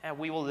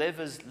 we will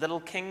live as little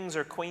kings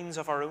or queens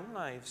of our own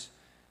lives.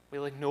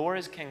 We'll ignore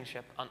his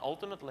kingship, and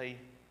ultimately,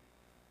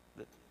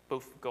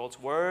 both God's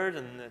word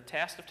and the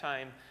test of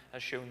time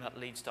has shown that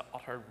leads to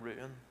utter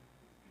ruin.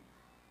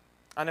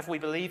 And if we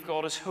believe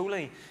God is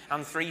holy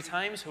and 3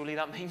 times holy,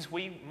 that means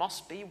we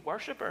must be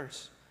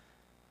worshippers.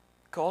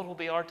 God will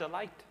be our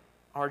delight,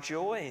 our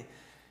joy,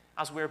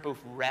 as we're both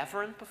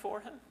reverent before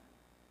him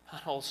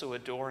and also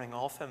adoring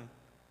of him.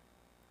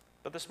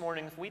 But this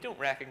morning, if we don't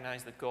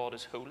recognize that God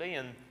is holy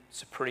and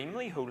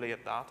supremely holy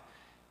at that,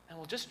 then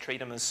we'll just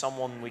treat him as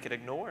someone we could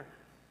ignore.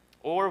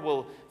 Or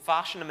we'll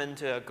fashion him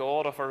into a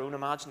God of our own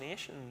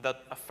imagination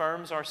that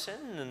affirms our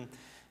sin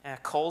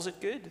and calls it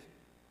good.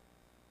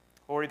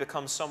 Or he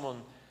becomes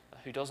someone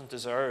who doesn't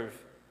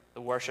deserve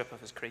the worship of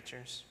his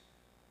creatures.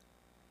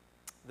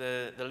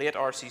 The late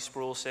R.C.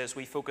 Sproul says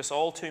we focus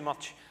all too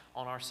much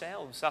on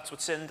ourselves. That's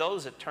what sin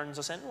does. It turns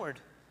us inward.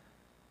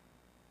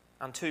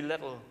 And too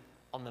little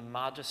on the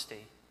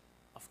majesty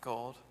of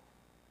God.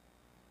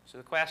 So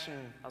the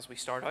question as we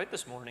start out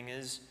this morning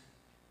is,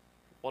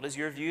 what is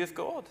your view of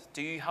God?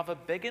 Do you have a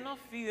big enough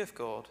view of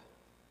God?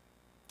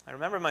 I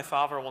remember my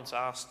father once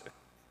asked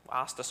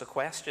us a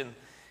question.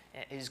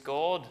 Is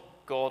God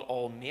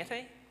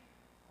Almighty,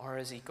 or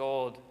is he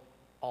God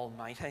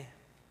Almighty?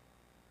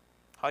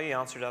 How you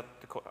answer that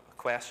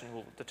question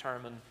will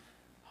determine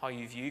how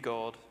you view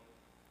God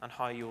and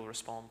how you will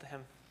respond to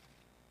him.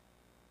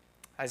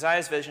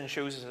 Isaiah's vision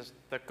shows us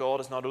that God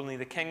is not only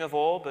the King of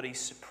all, but he's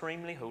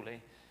supremely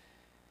holy.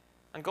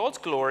 And God's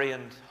glory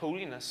and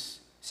holiness,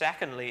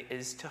 secondly,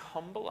 is to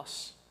humble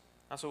us.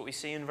 That's what we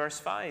see in verse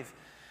 5.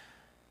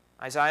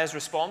 Isaiah's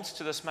response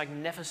to this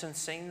magnificent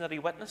scene that he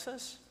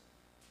witnesses.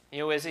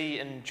 Is he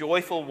in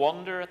joyful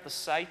wonder at the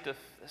sight of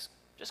this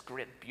just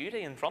great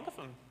beauty in front of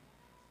him?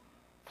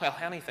 Well,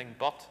 anything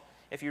but.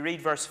 If you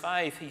read verse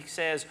 5, he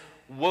says,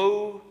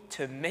 "Woe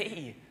to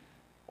me,"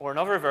 or in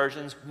other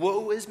versions,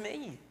 "Woe is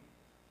me."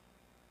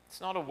 It's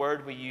not a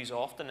word we use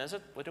often, is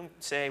it? We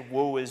don't say,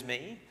 "Woe is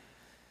me."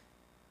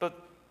 But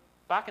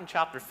back in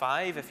chapter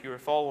 5, if you were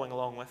following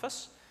along with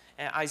us,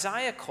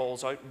 Isaiah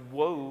calls out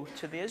woe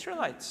to the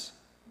Israelites.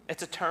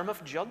 It's a term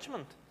of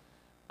judgment.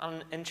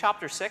 And in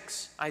chapter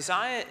 6,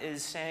 Isaiah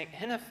is saying,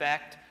 in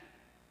effect,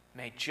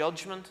 "May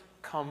judgment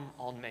come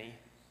on me."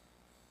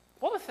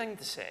 What a thing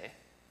to say.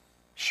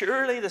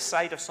 Surely the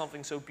sight of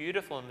something so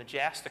beautiful and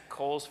majestic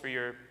calls for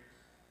your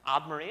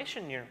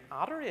admiration, your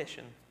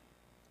adoration.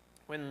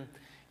 When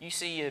you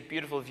see a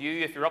beautiful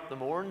view, if you're up the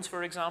Mourns,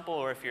 for example,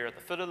 or if you're at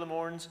the foot of the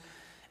Mourns,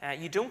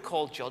 you don't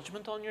call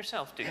judgment on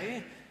yourself, do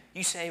you?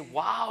 You say,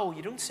 "Wow."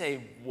 You don't say,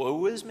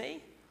 "Woe is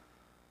me."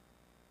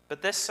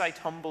 But this sight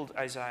humbled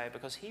Isaiah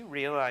because he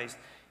realized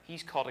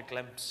he's caught a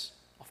glimpse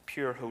of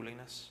pure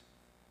holiness.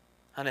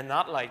 And in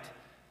that light,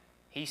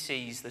 he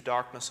sees the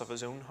darkness of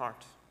his own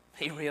heart.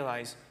 He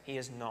realized he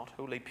is not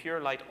holy. Pure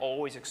light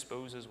always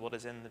exposes what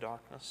is in the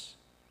darkness.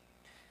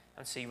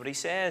 And see what he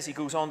says. He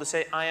goes on to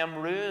say, "I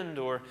am ruined,"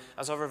 or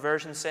as other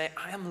versions say,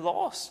 "I am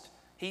lost."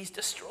 He's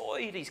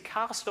destroyed. He's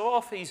cast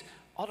off. He's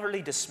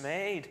utterly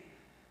dismayed.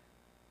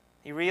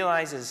 He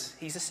realizes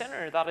he's a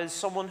sinner. That is,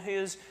 someone who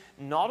has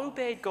not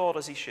obeyed God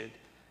as he should,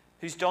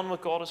 who's done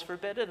what God has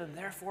forbidden and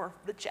therefore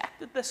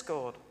rejected this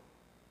God.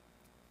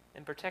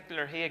 In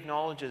particular, he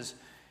acknowledges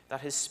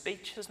that his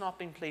speech has not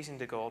been pleasing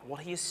to God.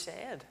 What he has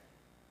said.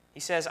 He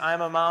says, "I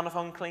am a man of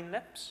unclean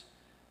lips."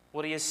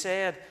 What he has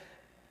said,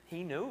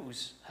 he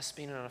knows, has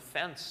been an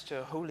offense to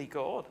a holy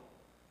God.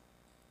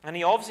 And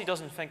he obviously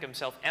doesn't think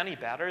himself any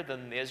better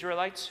than the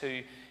Israelites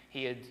who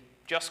he had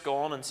just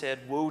gone and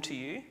said, "Woe to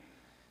you."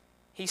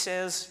 He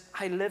says,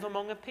 "I live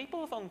among a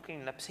people of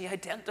unclean lips." He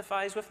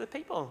identifies with the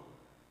people.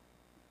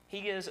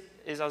 He is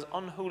as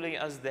unholy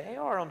as they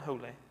are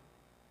unholy.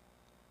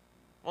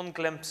 One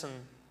glimpse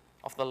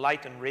of the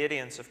light and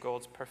radiance of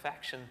God's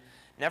perfection,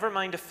 never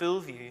mind a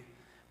full view,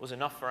 was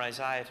enough for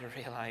Isaiah to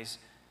realize,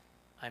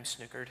 "I'm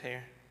snookered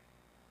here."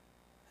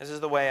 This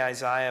is the way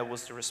Isaiah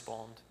was to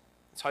respond.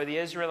 It's how the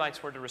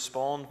Israelites were to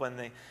respond when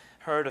they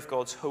heard of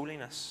God's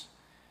holiness.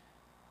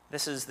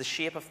 This is the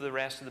shape of the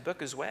rest of the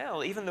book as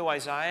well. Even though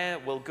Isaiah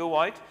will go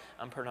out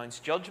and pronounce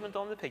judgment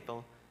on the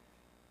people,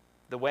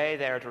 the way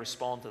they are to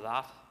respond to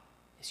that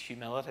is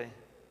humility.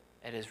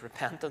 It is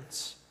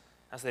repentance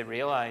as they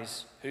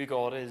realize who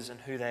God is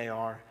and who they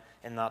are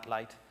in that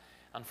light.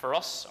 And for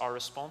us, our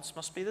response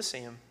must be the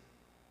same.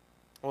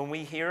 When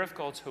we hear of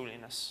God's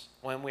holiness,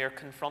 when we are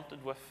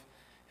confronted with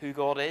who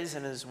God is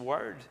in his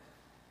word,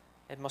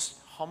 it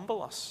must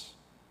humble us.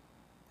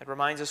 It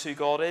reminds us who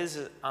God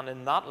is, and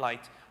in that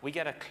light, we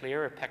get a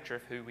clearer picture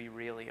of who we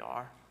really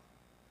are.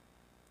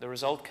 The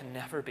result can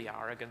never be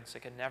arrogance.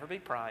 It can never be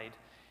pride.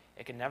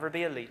 It can never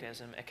be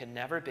elitism. It can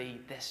never be,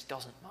 "This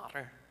doesn't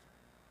matter."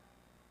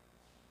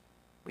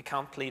 We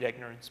can't plead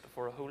ignorance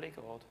before a holy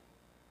God.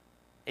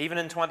 Even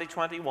in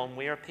 2021,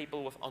 we are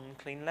people with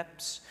unclean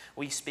lips.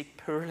 We speak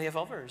poorly of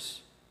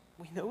others.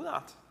 We know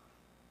that.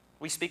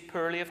 We speak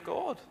poorly of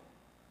God.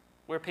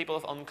 We're people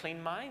of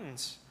unclean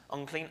minds,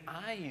 unclean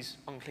eyes,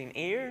 unclean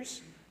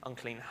ears,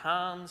 unclean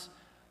hands,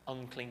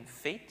 unclean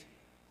feet,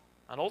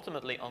 and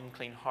ultimately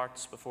unclean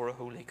hearts before a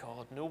holy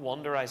God. No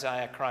wonder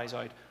Isaiah cries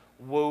out,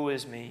 "Woe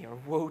is me," or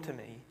 "Woe to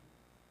me."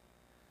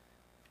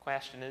 The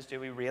question is, do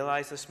we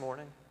realize this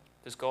morning,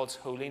 does God's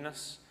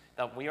holiness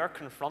that we are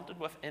confronted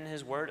with in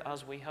his word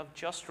as we have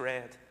just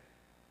read,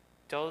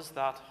 does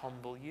that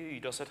humble you?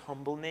 Does it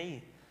humble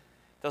me?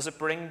 Does it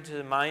bring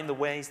to mind the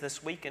ways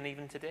this week and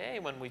even today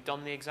when we've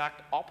done the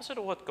exact opposite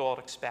of what God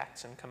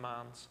expects and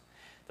commands?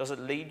 Does it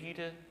lead you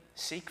to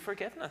seek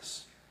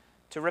forgiveness?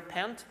 To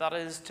repent, that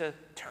is, to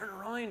turn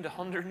around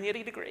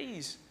 180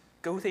 degrees,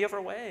 go the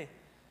other way?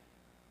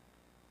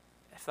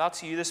 If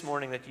that's you this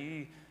morning, that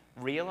you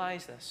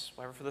realize this,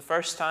 whether for the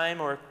first time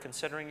or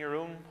considering your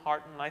own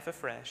heart and life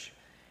afresh,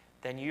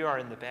 then you are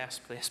in the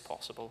best place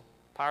possible.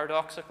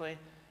 Paradoxically,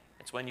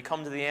 it's when you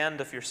come to the end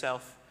of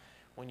yourself,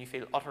 when you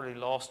feel utterly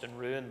lost and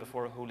ruined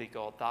before a holy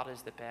God, that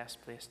is the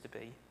best place to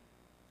be,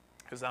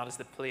 because that is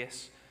the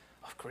place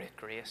of great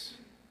grace.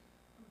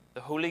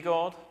 The holy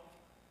God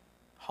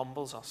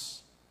humbles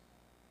us.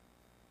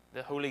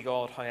 The holy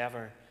God,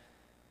 however,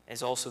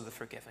 is also the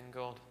forgiving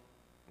God.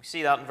 We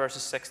see that in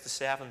verses 6 to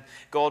 7.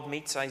 God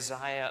meets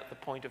Isaiah at the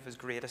point of his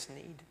greatest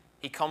need.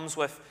 He comes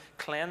with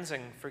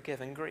cleansing,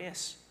 forgiving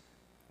grace.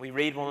 We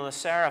read one of the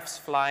seraphs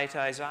fly to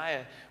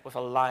Isaiah with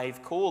a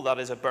live coal, that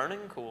is a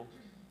burning coal.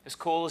 This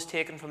coal is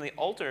taken from the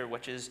altar,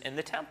 which is in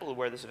the temple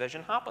where this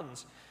vision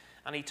happens,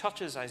 and he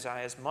touches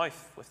Isaiah's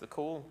mouth with the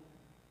coal.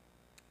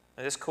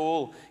 Now, this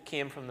coal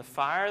came from the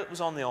fire that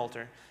was on the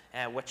altar,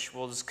 which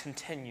was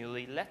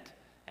continually lit.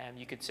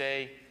 You could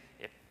say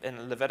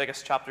in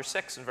Leviticus chapter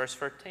 6 and verse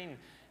 13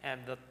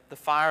 that the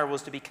fire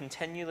was to be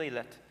continually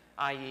lit,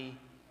 i.e.,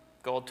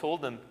 God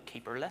told them,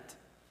 keep her lit.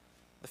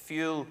 The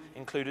fuel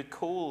included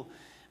coal,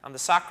 and the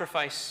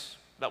sacrifice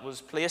that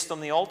was placed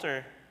on the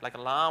altar, like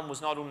a lamb, was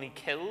not only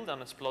killed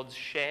and its blood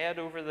shed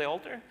over the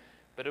altar,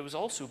 but it was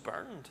also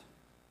burned.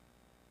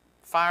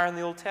 Fire in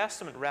the Old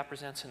Testament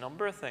represents a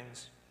number of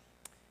things.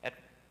 It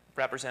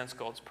represents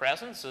God's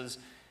presence as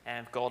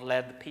God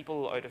led the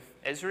people out of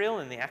Israel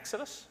in the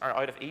Exodus, or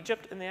out of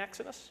Egypt in the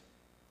Exodus.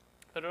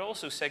 But it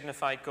also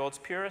signified God's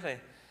purity,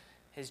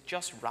 his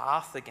just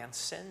wrath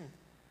against sin.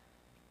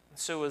 And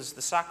so as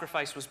the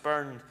sacrifice was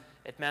burned,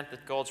 it meant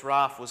that God's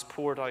wrath was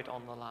poured out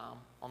on the lamb,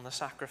 on the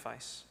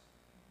sacrifice.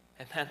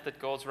 It meant that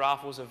God's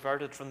wrath was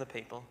averted from the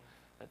people,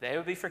 that they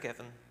would be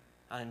forgiven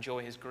and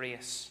enjoy his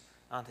grace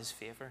and his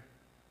favor.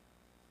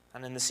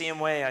 And in the same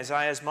way,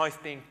 Isaiah's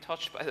mouth being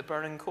touched by the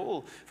burning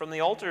coal from the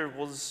altar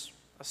was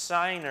a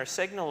sign or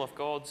signal of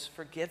God's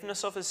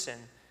forgiveness of his sin.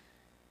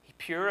 He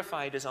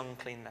purified his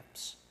unclean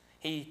lips.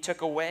 He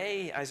took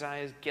away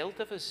Isaiah's guilt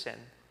of his sin.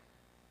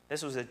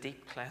 This was a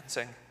deep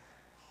cleansing.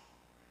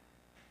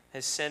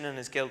 His sin and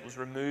his guilt was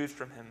removed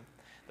from him.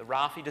 The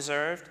wrath he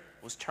deserved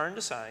was turned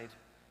aside,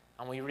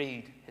 and we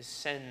read his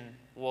sin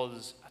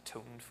was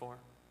atoned for,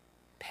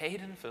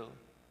 paid in full,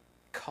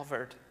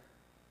 covered.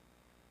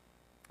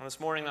 And this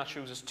morning that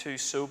shows us two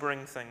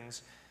sobering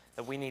things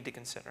that we need to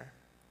consider.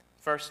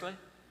 Firstly,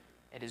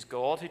 it is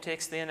God who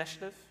takes the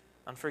initiative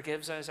and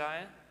forgives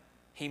Isaiah.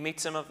 He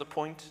meets him at the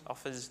point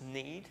of his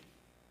need,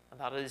 and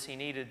that is, he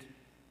needed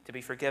to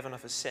be forgiven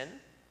of his sin.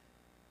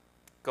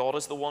 God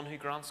is the one who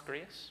grants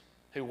grace,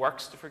 who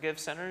works to forgive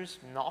sinners,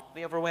 not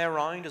the other way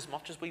around, as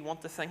much as we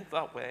want to think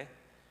that way.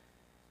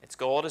 It's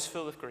God is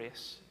full of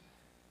grace,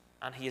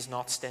 and he is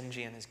not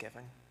stingy in his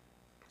giving.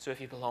 So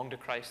if you belong to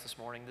Christ this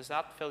morning, does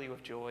that fill you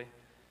with joy?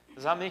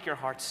 Does that make your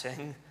heart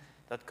sing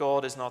that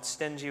God is not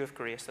stingy with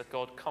grace, that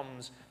God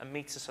comes and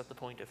meets us at the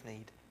point of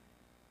need?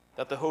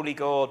 That the holy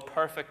God,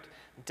 perfect,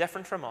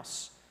 different from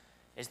us,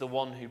 is the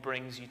one who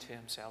brings you to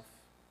himself,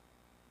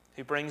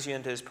 who brings you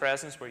into his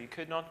presence where you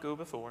could not go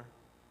before.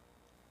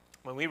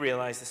 When we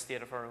realize the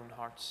state of our own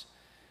hearts,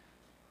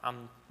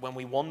 and when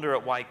we wonder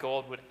at why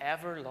God would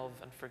ever love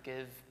and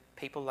forgive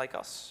people like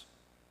us,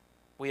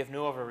 we have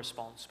no other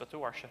response but to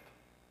worship.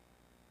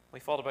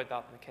 We thought about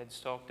that in the kids'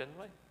 talk, didn't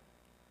we?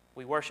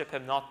 We worship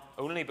him not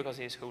only because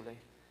he is holy,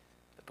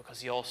 but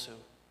because he also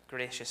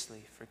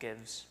graciously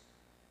forgives.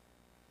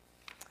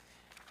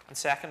 And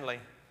secondly,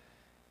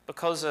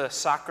 because a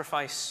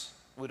sacrifice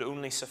would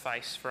only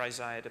suffice for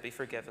Isaiah to be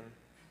forgiven,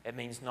 it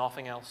means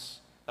nothing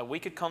else that we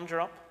could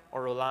conjure up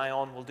or rely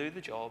on will do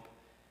the job,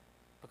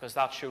 because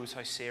that shows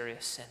how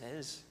serious sin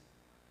is.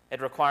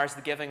 It requires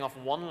the giving of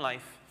one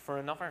life for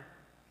another.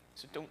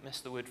 So don't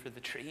miss the wood for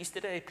the trees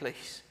today,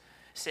 please.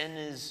 Sin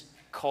is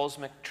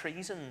cosmic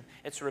treason.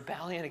 It's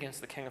rebellion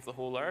against the King of the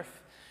whole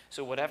earth.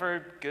 So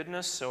whatever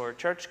goodness or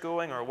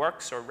church-going or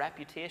works or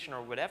reputation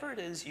or whatever it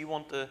is you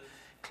want to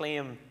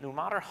claim, no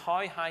matter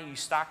how high you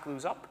stack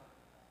those up,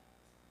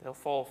 they'll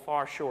fall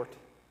far short.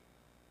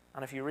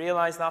 And if you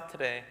realize that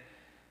today,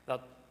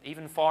 that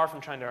even far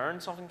from trying to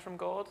earn something from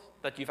God,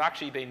 that you've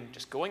actually been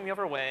just going the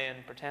other way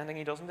and pretending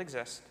he doesn't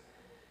exist,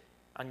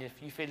 and if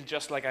you feel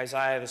just like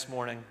Isaiah this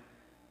morning,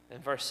 then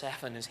verse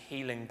 7 is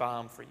healing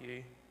balm for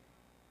you.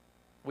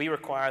 We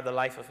require the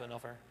life of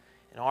another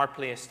in our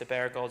place to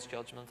bear God's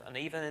judgment. And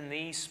even in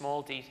these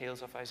small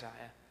details of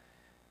Isaiah,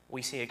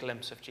 we see a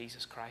glimpse of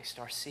Jesus Christ,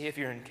 our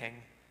Savior and King.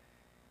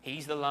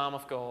 He's the Lamb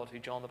of God who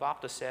John the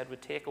Baptist said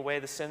would take away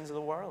the sins of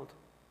the world.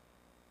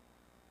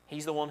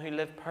 He's the one who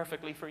lived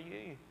perfectly for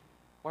you,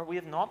 where we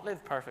have not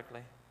lived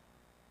perfectly.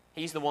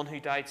 He's the one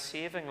who died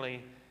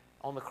savingly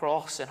on the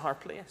cross in our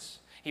place.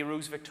 He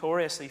rose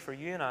victoriously for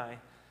you and I.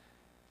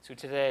 So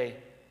today,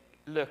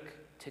 look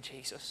to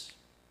Jesus.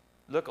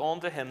 Look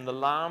unto him, the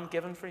Lamb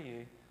given for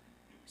you,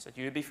 so that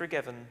you would be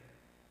forgiven,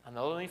 and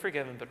not only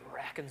forgiven, but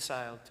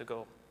reconciled to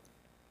God.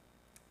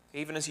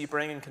 Even as you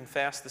bring and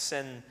confess the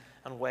sin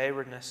and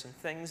waywardness and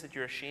things that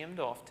you're ashamed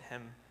of to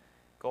him,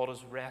 God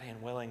is ready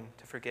and willing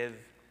to forgive,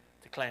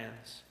 to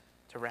cleanse,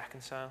 to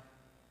reconcile.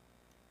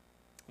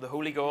 The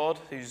holy God,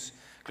 whose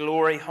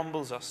glory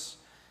humbles us,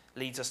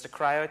 leads us to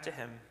cry out to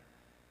him,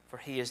 for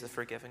he is the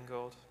forgiving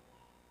God.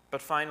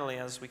 But finally,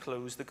 as we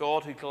close, the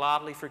God who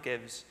gladly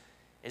forgives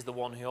is the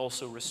one who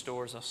also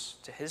restores us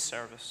to his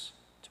service,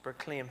 to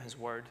proclaim his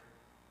word.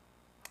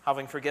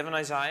 Having forgiven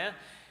Isaiah,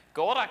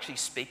 God actually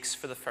speaks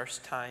for the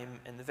first time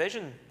in the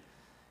vision.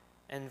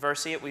 In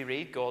verse 8 we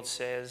read, God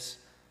says,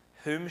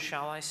 "Whom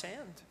shall I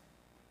send?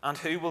 And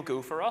who will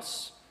go for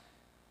us?"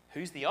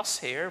 Who's the us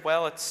here?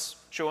 Well, it's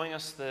showing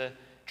us the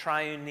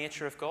triune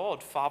nature of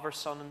God, Father,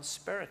 Son, and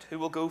Spirit. Who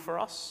will go for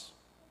us?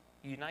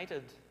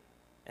 United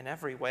in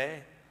every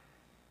way.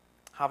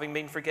 Having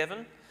been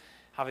forgiven,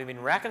 having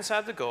been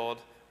reconciled to God,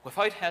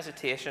 without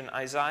hesitation,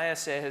 Isaiah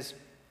says,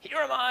 "Here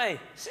am I,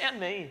 send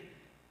me."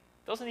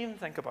 Doesn't even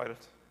think about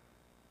it.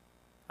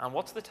 And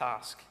what's the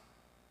task?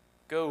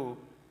 Go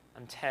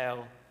and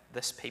tell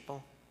this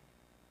people.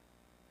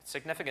 It's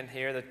significant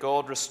here that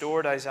God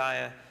restored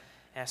Isaiah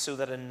so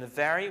that in the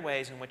very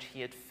ways in which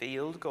he had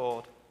failed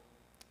God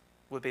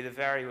would be the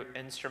very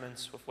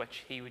instruments with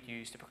which he would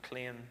use to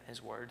proclaim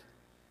his word.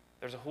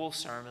 There's a whole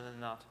sermon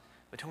in that.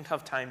 We don't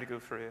have time to go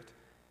through it,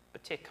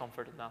 but take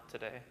comfort in that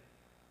today.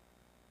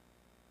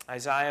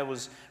 Isaiah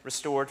was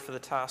restored for the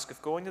task of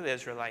going to the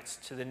Israelites,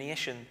 to the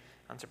nation,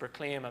 and to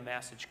proclaim a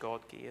message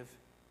God gave.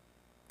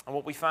 And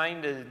what we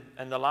find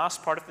in the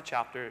last part of the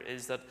chapter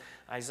is that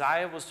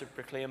Isaiah was to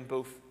proclaim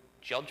both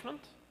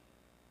judgment,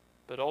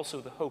 but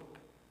also the hope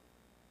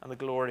and the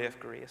glory of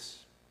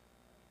grace.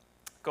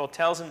 God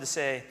tells him to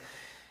say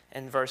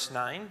in verse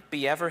 9,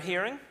 "Be ever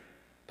hearing,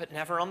 but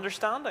never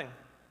understanding.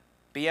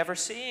 Be ever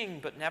seeing,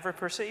 but never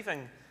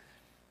perceiving."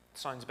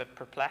 Sounds a bit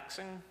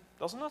perplexing,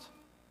 doesn't it?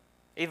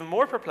 Even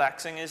more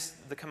perplexing is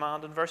the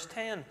command in verse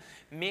 10.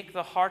 "Make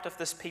the heart of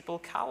this people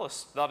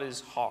callous," that is,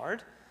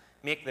 hard.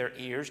 "Make their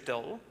ears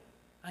dull,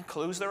 and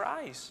close their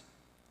eyes.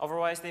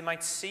 Otherwise they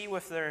might see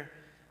with their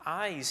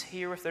eyes,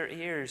 hear with their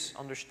ears,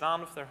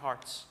 understand with their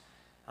hearts,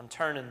 and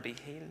turn and be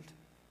healed."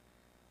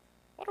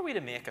 What are we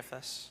to make of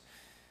this?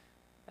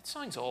 It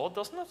sounds odd,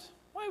 doesn't it?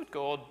 Why would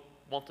God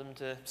want them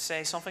to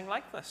say something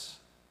like this?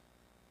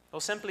 Well,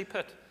 simply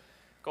put,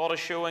 God is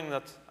showing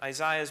that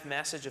Isaiah's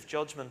message of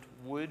judgment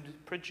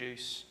would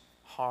produce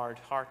hard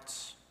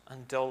hearts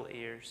and dull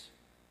ears.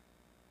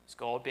 Is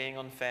God being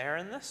unfair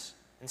in this,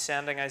 in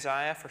sending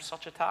Isaiah for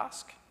such a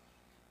task?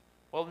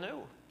 Well,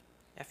 no.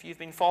 If you've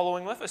been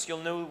following with us, you'll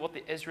know what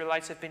the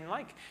Israelites have been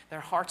like. Their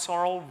hearts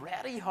are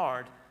already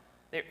hard.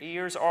 Their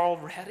ears are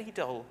already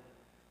dull.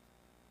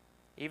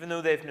 Even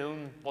though they've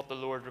known what the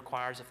Lord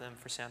requires of them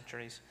for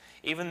centuries,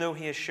 even though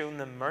he has shown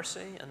them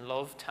mercy and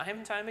love time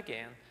and time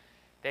again,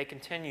 they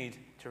continued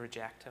to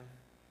reject him.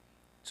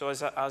 So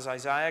as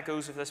Isaiah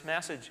goes with this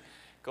message,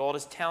 God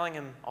is telling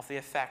him of the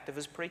effect of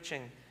his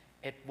preaching.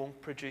 It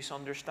won't produce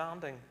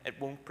understanding. It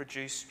won't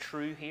produce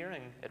true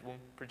hearing. It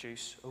won't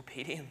produce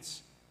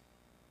obedience.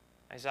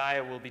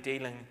 Isaiah will be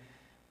dealing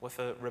with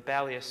a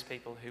rebellious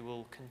people who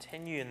will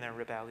continue in their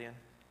rebellion.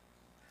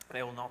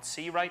 They will not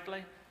see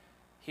rightly,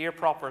 hear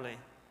properly,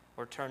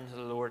 or turn to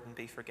the Lord and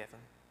be forgiven.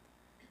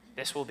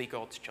 This will be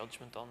God's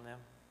judgment on them.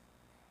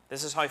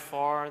 This is how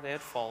far they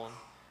had fallen,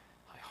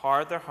 how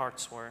hard their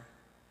hearts were.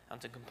 And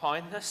to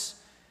compound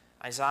this,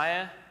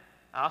 Isaiah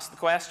asked the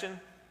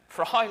question,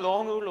 "For how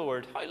long, O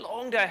Lord? How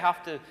long do I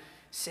have to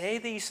say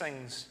these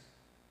things?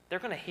 They're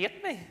going to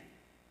hate me."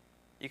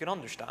 You can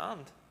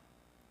understand.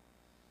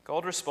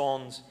 God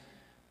responds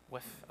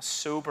with a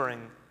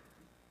sobering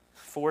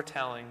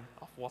foretelling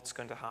of what's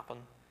going to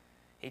happen.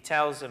 He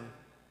tells them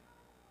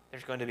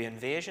there's going to be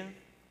invasion,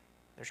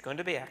 there's going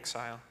to be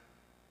exile,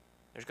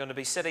 there's going to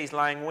be cities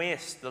lying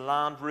waste, the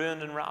land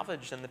ruined and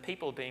ravaged, and the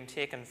people being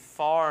taken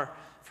far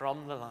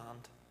from the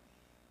land.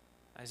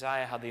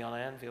 Isaiah had the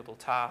unenviable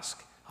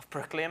task of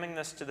proclaiming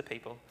this to the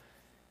people.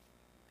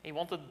 He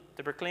wanted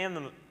to proclaim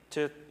them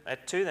to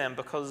them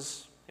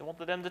because he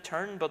wanted them to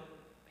turn, but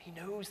he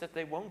knows that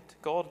they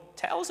won't. God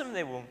tells him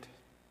they won't.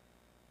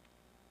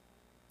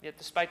 Yet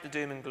despite the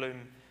doom and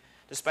gloom,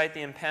 despite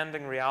the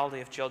impending reality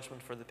of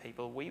judgment for the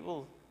people, we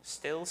will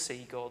still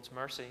see God's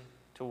mercy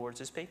towards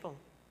his people.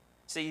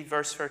 See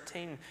verse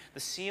 13, "The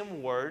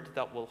same word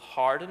that will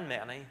harden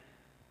many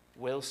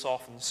will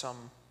soften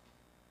some."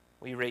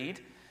 We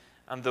read,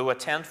 "And though a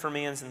tenth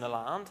remains in the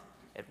land,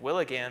 it will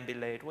again be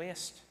laid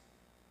waste."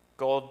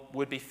 God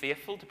would be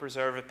faithful to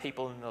preserve a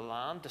people in the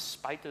land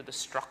despite the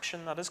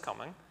destruction that is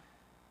coming.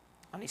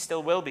 And he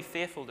still will be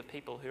faithful to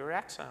people who are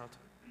exiled.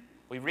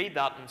 We read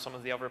that in some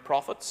of the other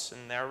prophets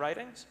in their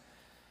writings.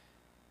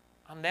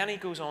 And then he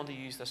goes on to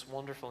use this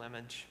wonderful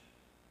image,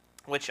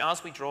 which,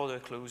 as we draw to a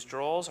close,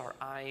 draws our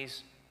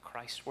eyes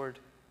Christward.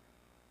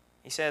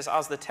 He says,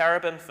 "As the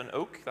terebinth and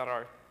oak," that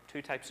are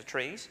two types of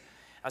trees,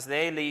 "as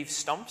they leave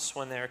stumps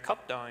when they are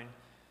cut down,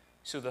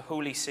 so the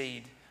holy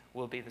seed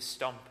will be the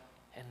stump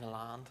in the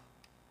land."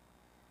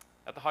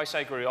 At the house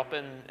I grew up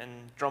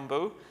in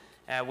Drumbo,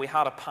 we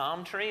had a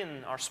palm tree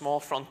in our small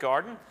front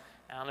garden,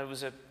 and it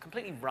was a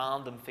completely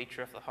random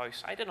feature of the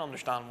house. I didn't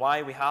understand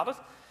why we had it,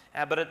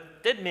 but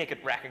it did make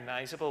it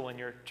recognizable when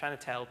you're trying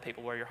to tell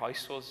people where your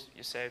house was.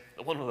 You say,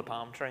 "The one with the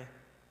palm tree."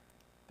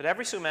 But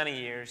every so many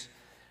years,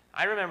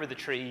 I remember the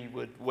tree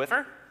would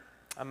wither,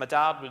 and my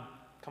dad would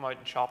come out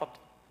and chop it.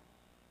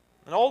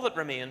 And all that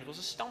remained was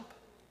a stump.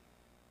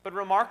 But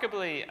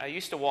remarkably, I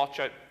used to watch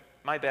out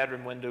my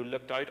bedroom window,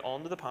 looked out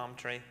onto the palm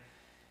tree,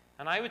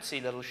 and I would see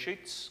little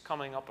shoots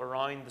coming up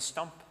around the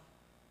stump.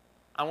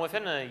 And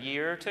within a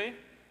year or two,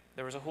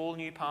 there was a whole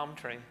new palm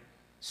tree,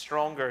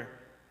 stronger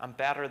and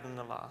better than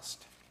the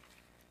last.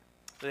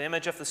 The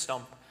image of the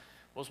stump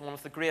was one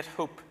of the great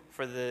hope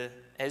for the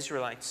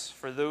Israelites,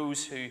 for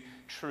those who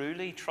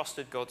truly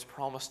trusted God's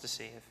promise to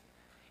save.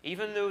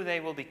 Even though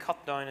they will be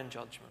cut down in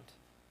judgment,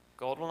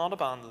 God will not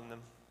abandon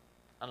them,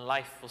 and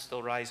life will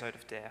still rise out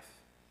of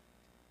death.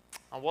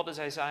 And what does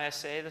Isaiah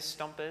say the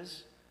stump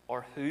is?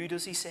 Or who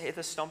does he say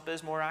the stump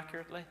is more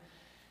accurately?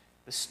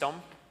 The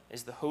stump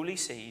is the holy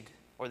seed,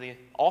 or the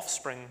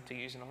offspring, to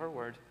use another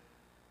word.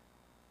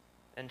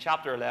 In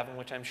chapter 11,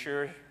 which I'm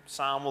sure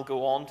Sam will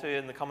go on to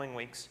in the coming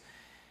weeks,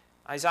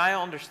 Isaiah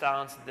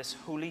understands that this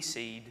holy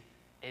seed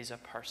is a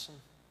person.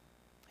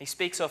 He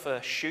speaks of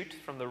a shoot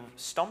from the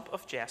stump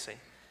of Jesse,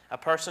 a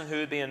person who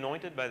would be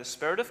anointed by the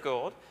Spirit of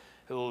God,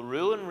 who will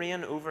rule and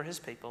reign over his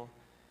people,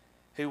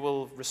 who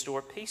will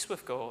restore peace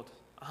with God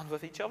and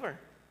with each other.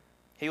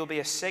 He will be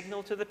a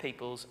signal to the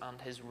peoples, and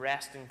his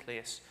resting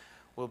place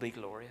will be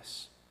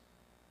glorious.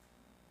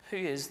 Who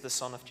is the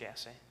son of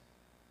Jesse?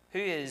 Who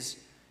is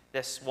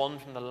this one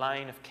from the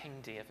line of King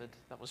David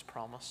that was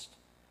promised?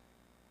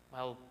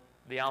 Well,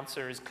 the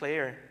answer is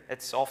clear.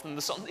 It's often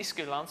the Sunday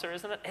school answer,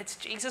 isn't it? It's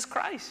Jesus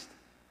Christ.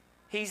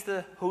 He's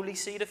the holy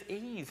seed of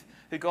Eve,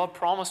 who God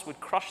promised would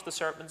crush the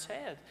serpent's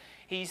head.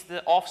 He's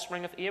the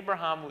offspring of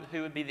Abraham,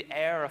 who would be the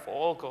heir of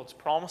all God's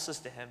promises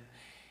to him.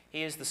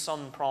 He is the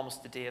son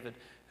promised to David,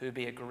 who would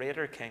be a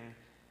greater king.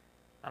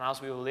 And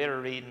as we will later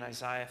read in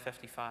Isaiah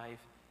 55,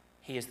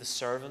 he is the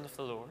servant of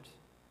the Lord,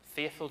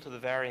 faithful to the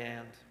very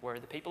end, where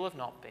the people have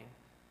not been.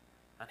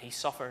 And he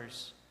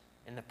suffers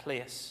in the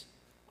place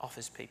of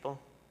his people.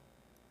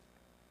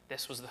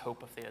 This was the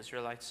hope of the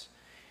Israelites,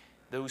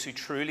 those who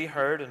truly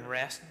heard and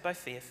rested by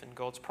faith in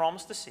God's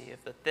promise to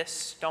save, that this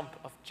stump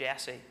of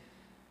Jesse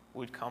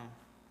would come.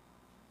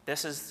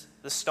 This is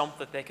the stump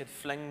that they could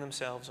fling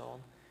themselves on.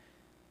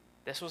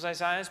 This was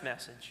Isaiah's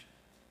message.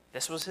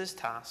 This was his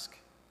task.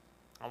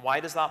 And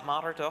why does that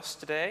matter to us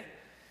today?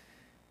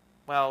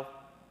 Well,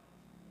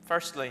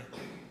 firstly,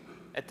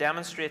 it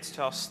demonstrates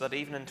to us that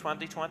even in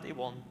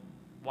 2021,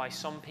 why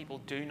some people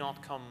do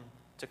not come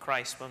to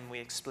Christ when we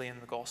explain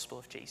the gospel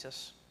of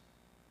Jesus.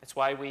 It's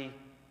why we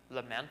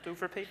lament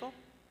over people.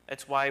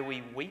 It's why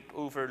we weep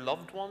over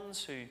loved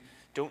ones who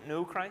don't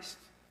know Christ.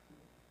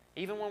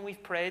 Even when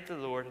we've prayed to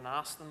the Lord and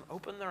asked them,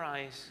 open their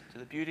eyes to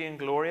the beauty and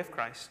glory of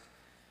Christ,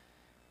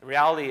 the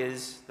reality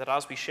is that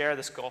as we share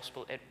this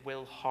gospel, it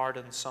will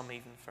harden some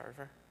even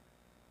further.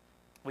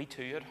 We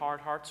too had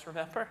hard hearts,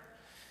 remember,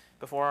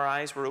 before our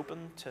eyes were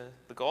opened to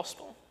the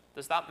gospel.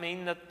 Does that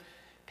mean that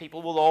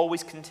people will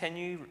always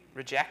continue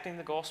rejecting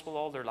the gospel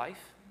all their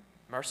life?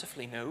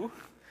 Mercifully, no.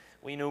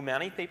 We know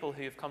many people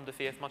who have come to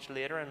faith much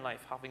later in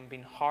life, having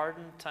been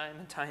hardened time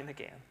and time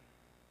again.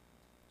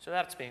 So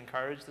let's be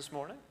encouraged this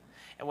morning.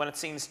 And when it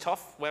seems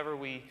tough, whether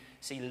we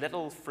see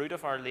little fruit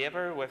of our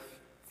labor with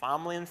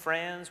family and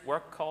friends,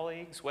 work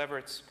colleagues, whether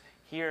it's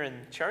here in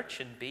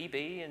church, in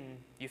BB, in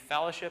youth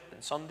fellowship,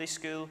 in Sunday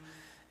school,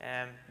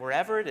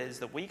 wherever it is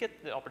that we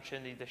get the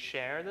opportunity to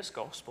share this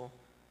gospel,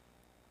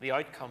 the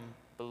outcome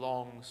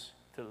belongs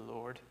to the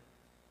Lord.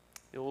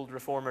 The old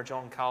reformer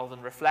John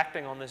Calvin,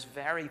 reflecting on this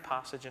very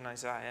passage in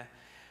Isaiah,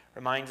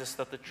 reminds us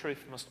that the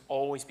truth must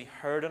always be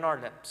heard in our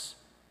lips,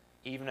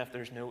 even if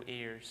there's no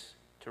ears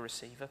to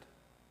receive it.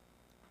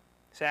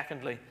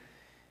 Secondly,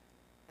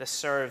 this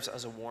serves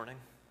as a warning.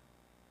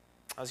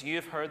 As you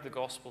have heard the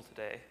gospel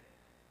today,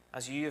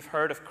 as you have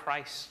heard of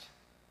Christ,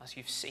 as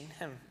you've seen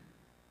him,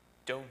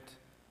 don't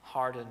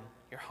harden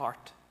your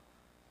heart.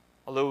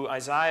 Although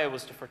Isaiah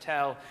was to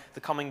foretell the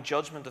coming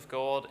judgment of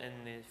God in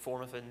the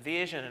form of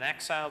invasion and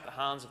exile at the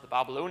hands of the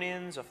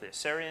Babylonians, of the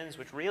Assyrians,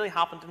 which really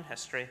happened in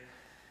history,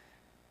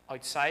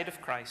 outside of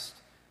Christ,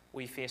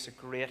 we face a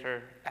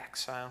greater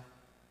exile.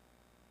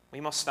 We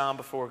must stand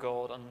before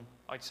God, and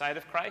outside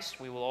of Christ,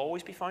 we will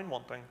always be found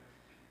wanting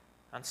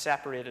and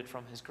separated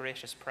from his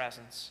gracious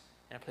presence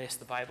in a place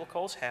the Bible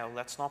calls hell.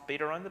 Let's not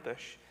beat around the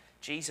bush.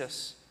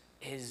 Jesus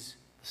is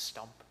the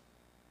stump.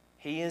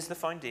 He is the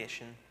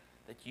foundation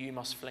that you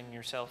must fling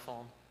yourself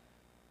on.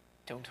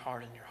 Don't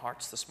harden your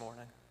hearts this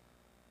morning.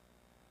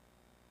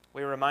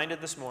 We are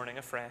reminded this morning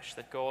afresh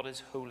that God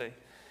is holy.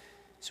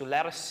 So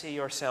let us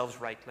see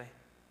ourselves rightly.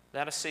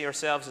 Let us see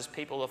ourselves as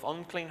people of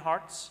unclean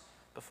hearts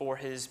before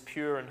his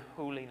pure and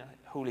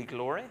holy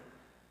glory.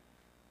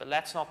 But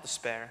let's not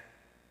despair.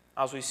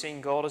 As we've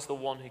seen, God is the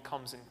one who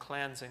comes in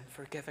cleansing,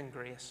 forgiving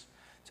grace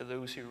to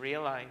those who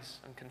realize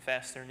and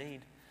confess their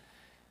need.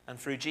 And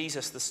through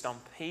Jesus, the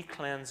stump, he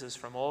cleanses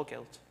from all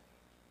guilt,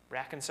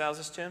 reconciles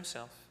us to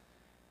himself,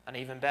 and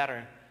even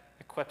better,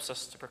 equips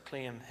us to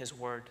proclaim his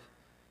word,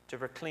 to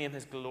proclaim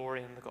his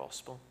glory in the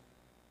gospel.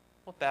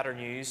 What better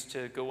news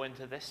to go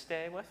into this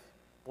day with?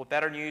 What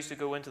better news to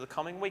go into the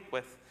coming week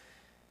with?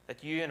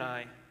 That you and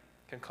I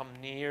can come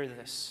near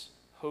this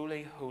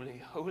holy,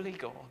 holy, holy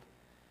God,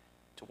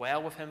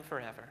 dwell with him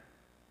forever,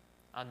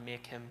 and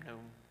make him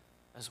known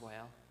as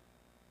well.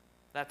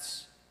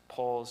 Let's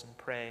pause and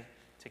pray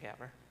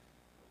together.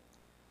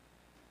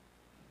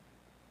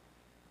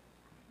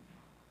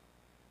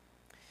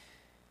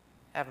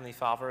 Heavenly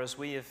Father, as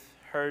we have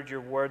heard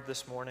your word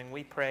this morning,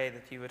 we pray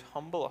that you would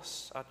humble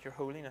us at your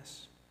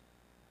holiness.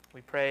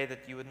 We pray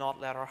that you would not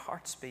let our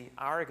hearts be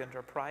arrogant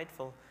or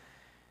prideful,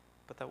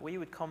 but that we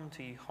would come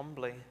to you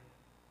humbly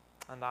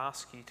and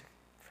ask you to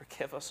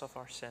forgive us of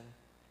our sin,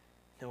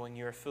 knowing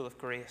you are full of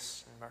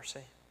grace and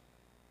mercy.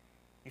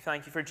 We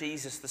thank you for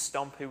Jesus, the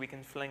stump who we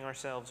can fling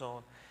ourselves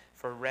on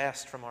for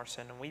rest from our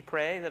sin. And we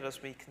pray that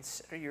as we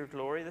consider your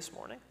glory this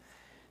morning,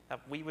 that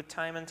we would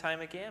time and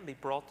time again be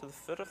brought to the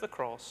foot of the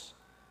cross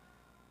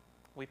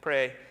We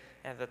pray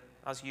that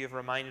as you have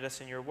reminded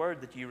us in your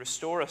word, that you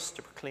restore us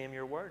to proclaim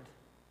your word,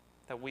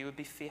 that we would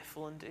be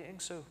faithful in doing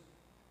so.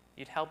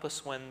 You'd help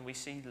us when we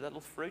see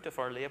little fruit of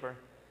our labor.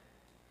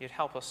 You'd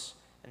help us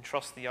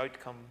entrust the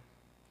outcome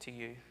to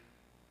you.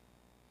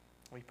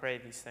 We pray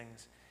these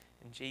things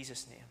in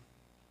Jesus' name.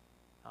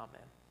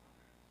 Amen.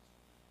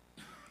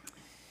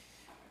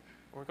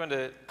 We're going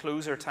to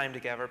close our time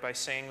together by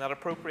singing that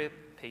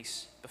appropriate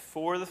piece,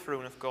 Before the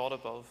Throne of God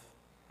Above.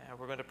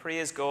 We're going to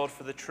praise God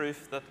for the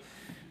truth that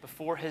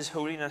before his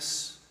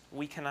holiness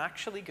we can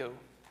actually go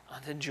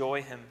and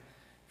enjoy him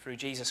through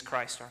Jesus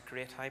Christ, our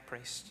great high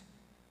priest.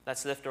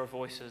 Let's lift our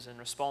voices in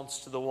response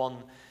to the one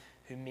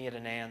who made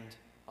an end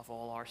of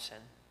all our sin.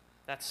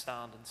 Let's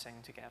stand and sing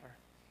together.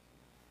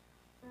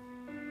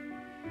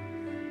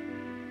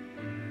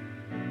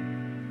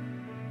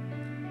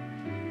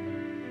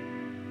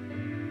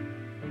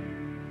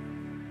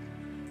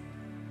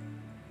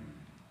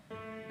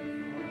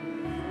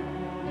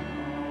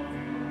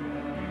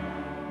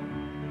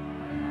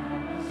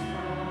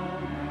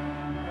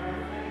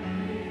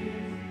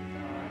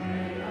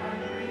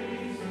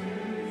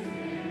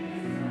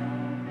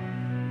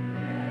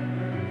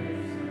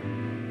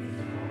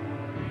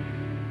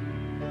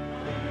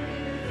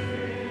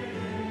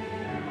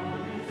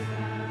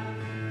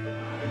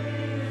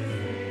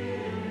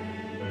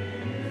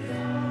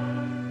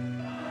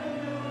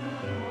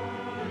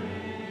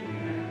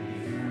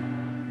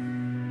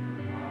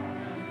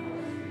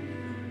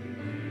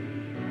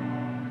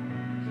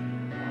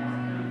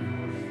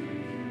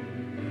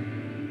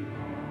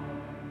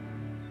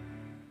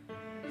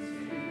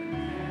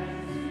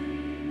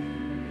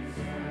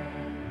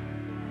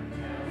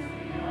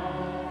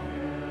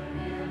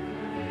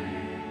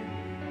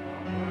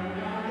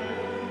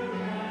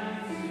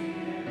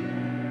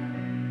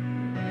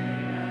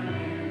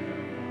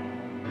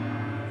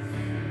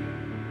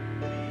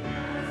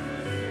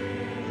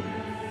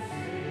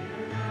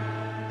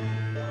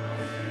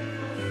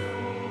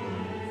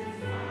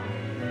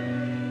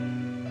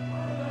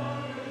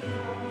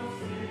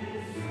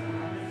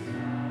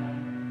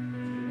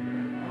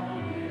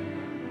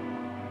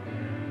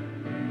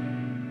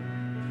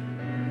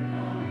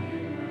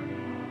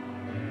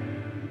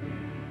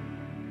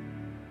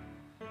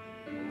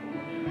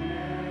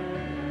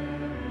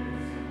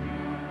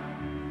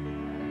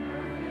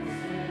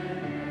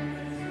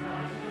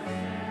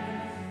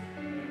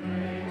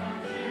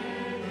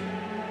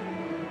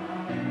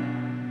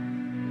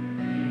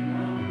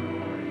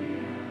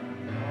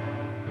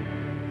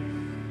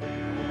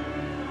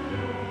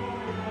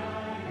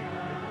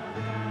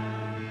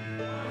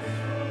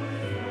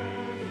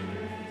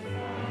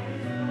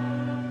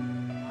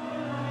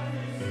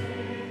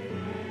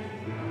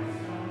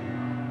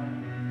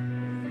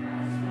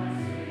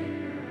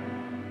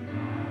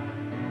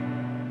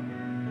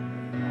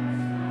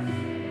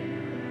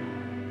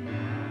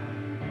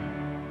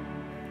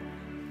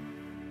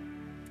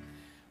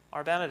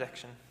 Our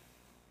benediction.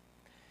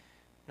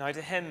 Now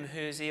to him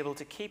who is able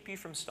to keep you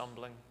from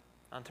stumbling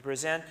and to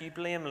present you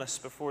blameless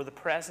before the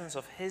presence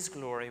of his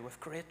glory with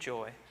great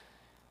joy,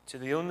 to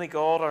the only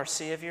God our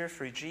Saviour,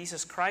 through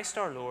Jesus Christ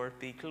our Lord,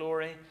 be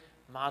glory,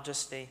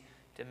 majesty,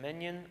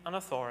 dominion and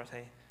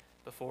authority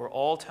before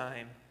all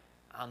time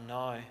and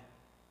now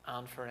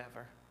and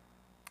forever.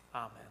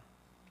 Amen.